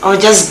I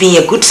was just being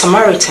a good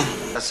Samaritan.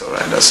 That's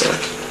alright, that's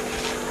alright.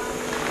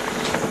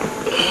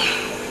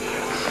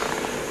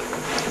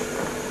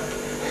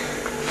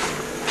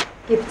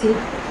 Gifty,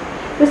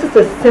 this is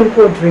a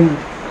simple dream,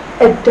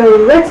 a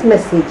direct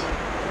message.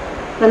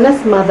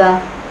 Nana's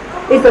mother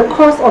is the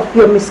cause of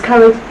your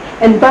miscarriage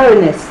and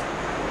barrenness.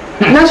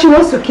 Now she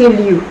wants to kill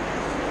you.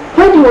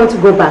 Where do you want to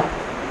go back?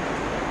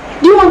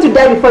 Do you want to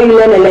die before you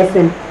learn a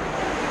lesson?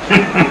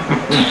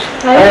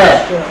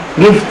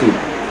 Gifty.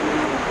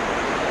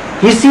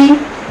 You see,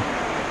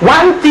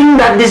 one thing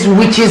that these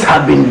witches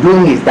have been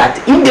doing is that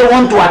if they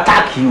want to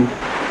attack you,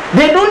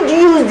 they don't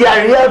use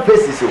their real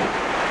faces.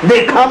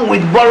 They come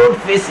with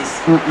borrowed faces.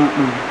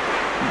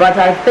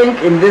 But I think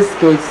in this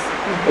case,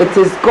 it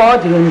is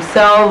God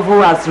himself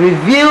who has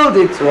revealed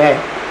it to her.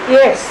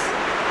 Yes,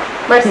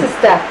 my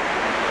sister.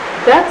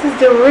 That is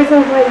the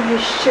reason why you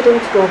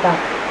shouldn't go back.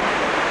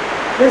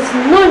 There's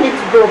no need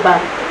to go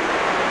back.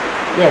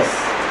 Yes,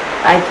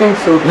 I think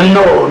so.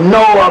 No,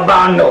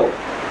 about no.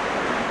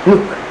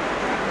 Look,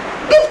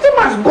 Gifty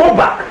must go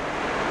back.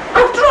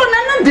 After all,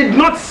 Nana did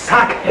not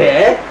sack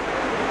her.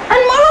 And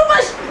moreover,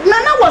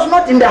 Nana was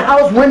not in the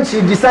house when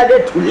she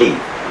decided to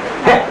leave.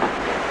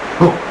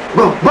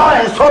 Go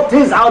and sort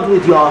things out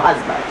with your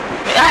husband.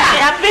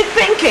 I've been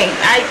thinking.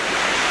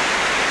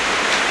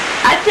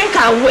 I think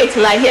I'll wait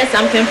till I hear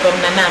something from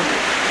Nana.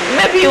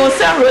 Maybe you'll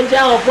send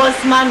Roger or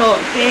Bossman or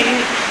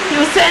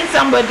you'll send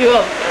somebody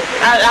up.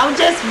 I'll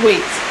just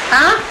wait.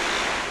 Huh?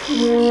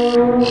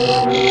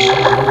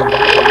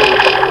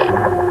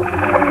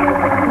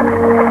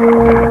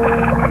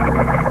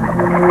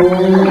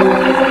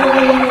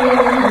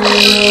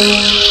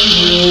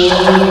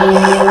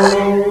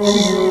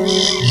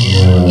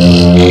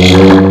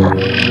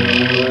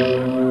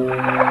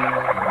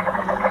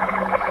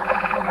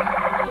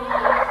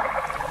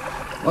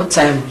 What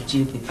time would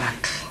you be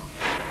back?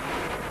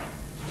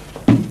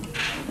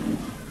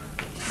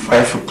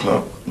 5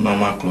 o'clock,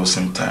 normal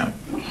closing time.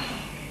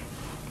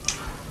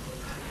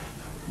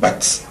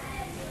 But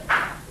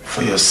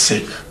for your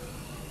sake,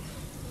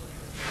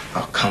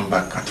 I'll come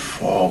back at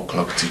 4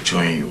 o'clock to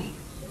join you.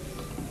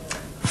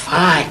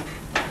 Fine.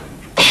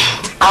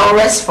 I'll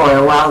rest for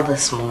a while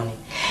this morning.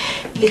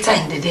 Later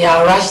in the day,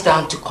 I'll rush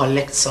down to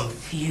collect some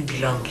few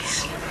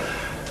belongings.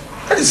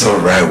 That is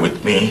alright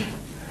with me.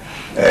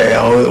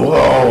 All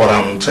what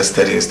I'm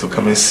interested in is to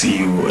come and see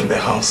you in the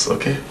house,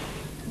 okay?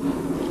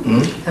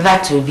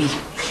 That will be.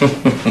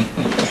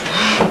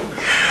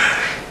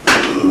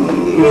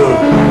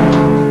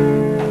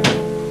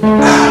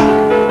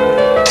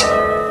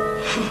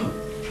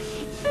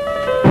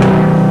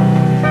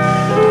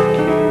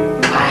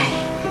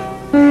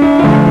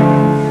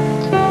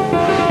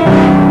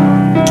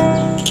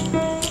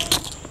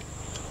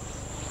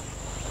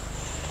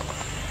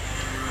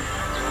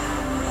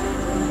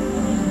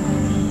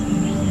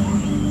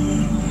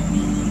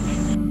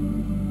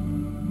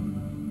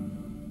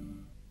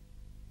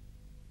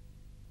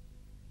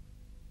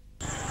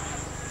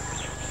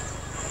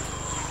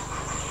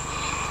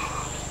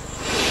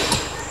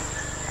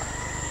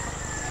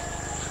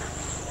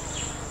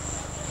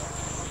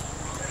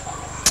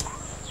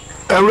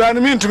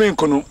 Ran to me,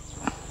 Kono.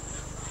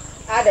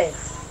 Ade.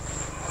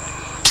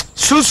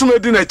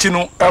 Susumedina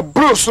Chino, a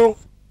broso.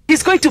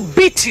 He's going to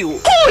beat you.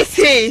 Who is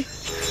he?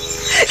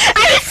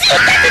 I see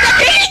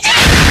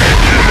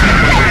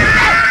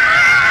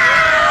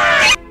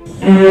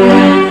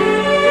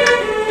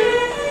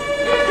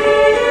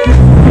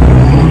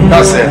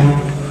That's it.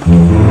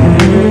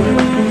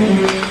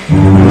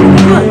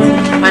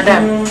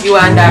 Madam, you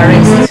are under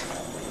arrest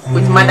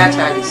with murder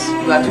charges.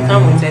 You are to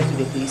come with us to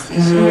the police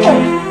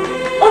station.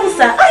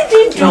 Officer, I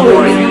didn't do it. Don't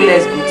worry, you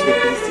let's go to the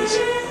police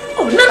station.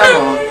 Oh, no, come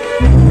on.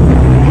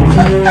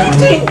 I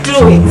didn't do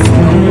it.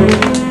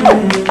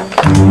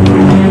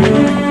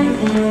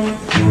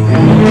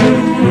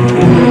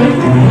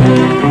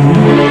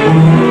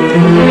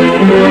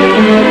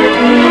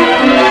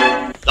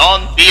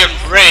 Don't be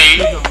afraid.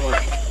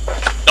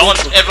 Don't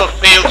ever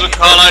fail to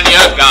call on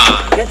your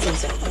God.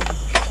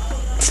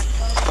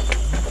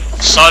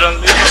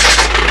 Suddenly,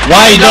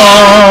 why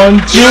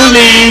don't you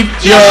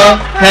lift your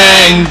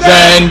hands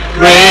and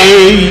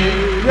pray?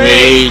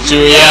 Pray to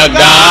your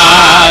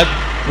God.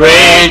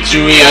 Pray to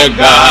your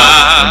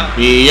God.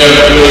 Be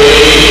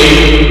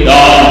afraid.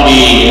 Don't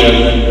be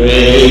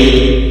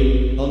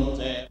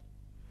afraid.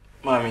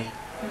 Mommy,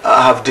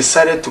 I have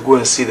decided to go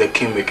and see the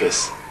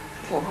kingmakers.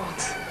 For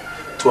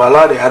what? To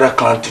allow the other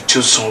clan to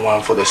choose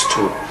someone for the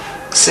stool.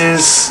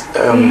 Since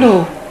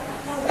No.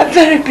 A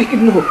very big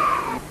no.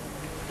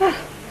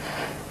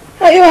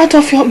 Are you out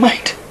of your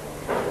mind?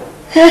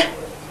 Huh?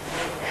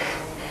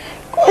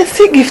 Go and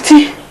see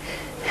Gifty.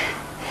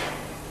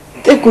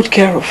 Take good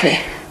care of her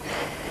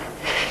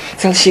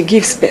till she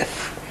gives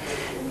birth.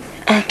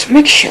 And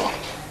make sure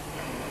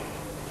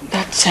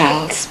that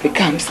child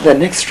becomes the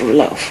next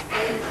ruler of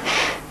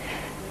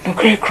the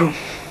Great Room.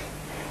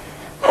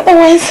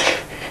 Otherwise,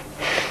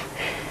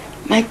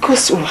 my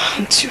ghost will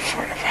haunt you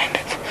forever and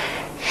ever.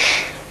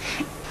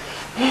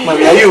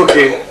 Mommy, are you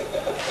okay?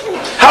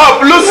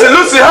 Help! Lucy!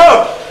 Lucy,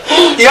 help!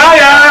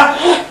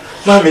 Yeah!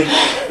 Mommy,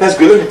 let's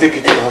go. Let me take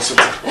you to the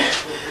hospital.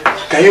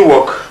 Can you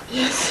walk?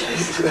 Yes.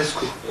 Let's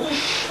go.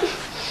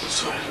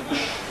 Sorry.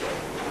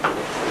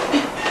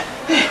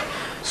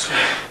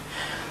 Sorry.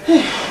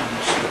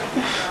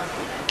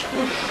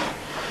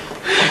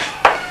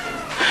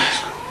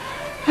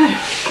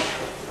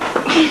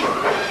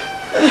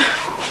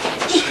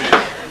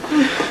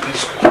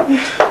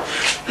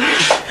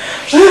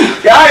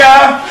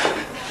 Yeah!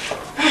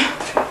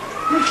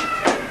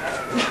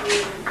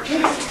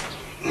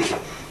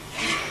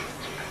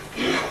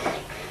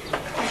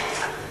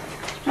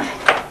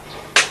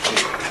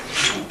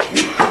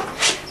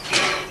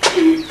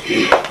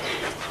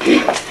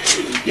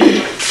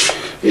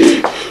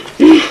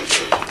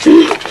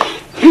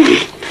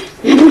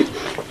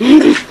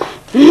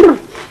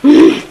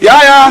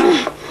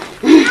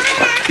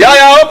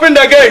 Yaya, open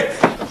the gate.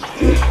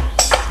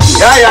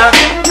 Yaya.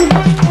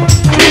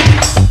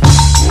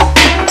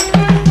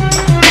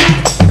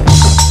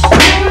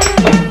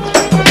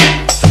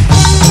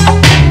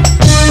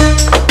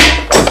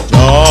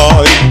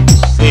 Joy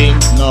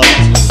seems not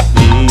to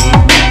be.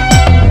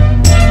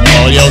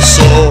 All your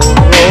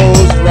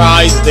sorrows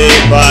rise day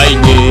by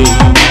day.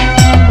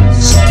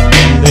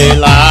 Suddenly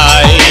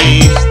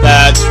life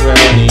starts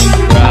running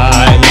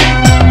dry.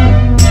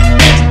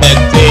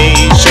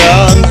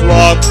 Expectations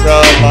walk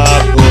from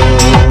above.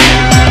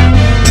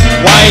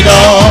 Why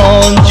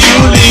don't you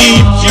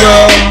lift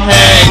your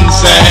hands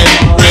and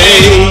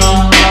pray?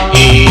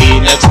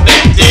 In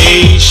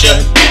expectation,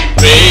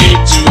 pray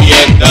to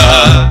your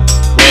God.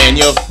 When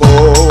your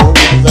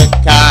foes are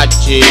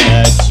catching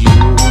at you,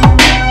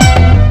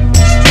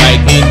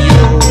 striking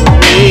you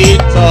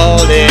with all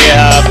they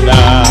have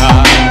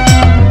done.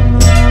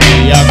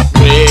 Be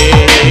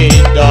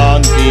afraid,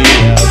 don't be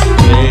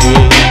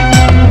afraid.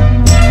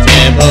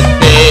 Never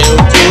fail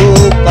to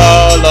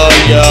call on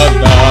your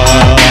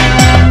God.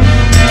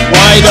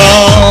 Why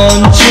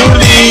don't you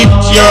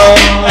lift your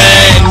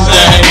hands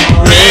and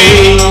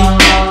pray?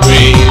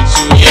 Pray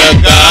to your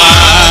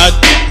God.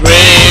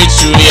 Pray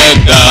to your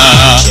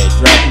God.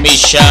 Shadrach,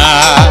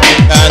 Meshach,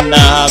 and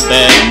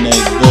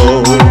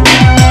Abednego,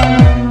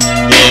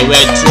 they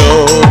were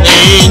thrown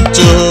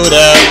into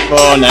the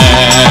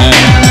furnace.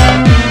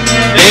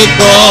 They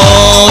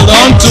called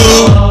unto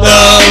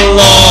the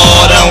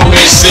Lord and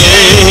were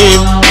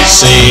saved.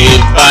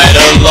 Saved by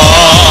the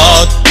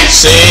Lord.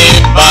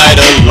 Saved by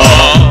the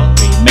Lord.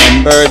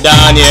 Remember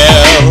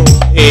Daniel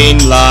in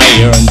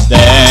lion's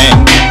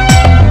den.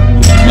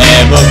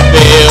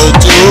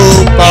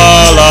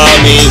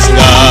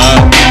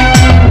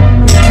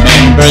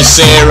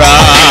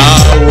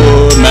 Sarah,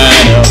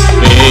 woman of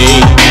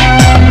faith,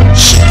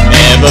 she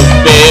never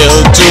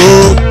failed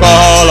to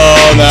call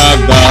on her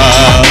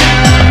God.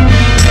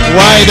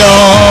 Why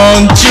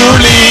don't you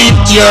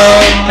lift your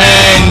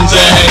hands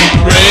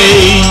and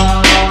pray?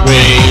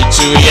 Pray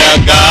to your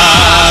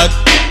God,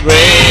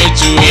 pray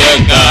to your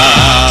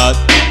God.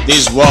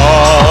 This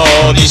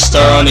world is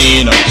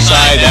turning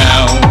upside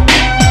down.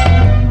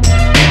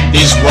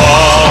 This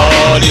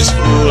world is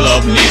full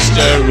of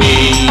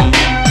mystery.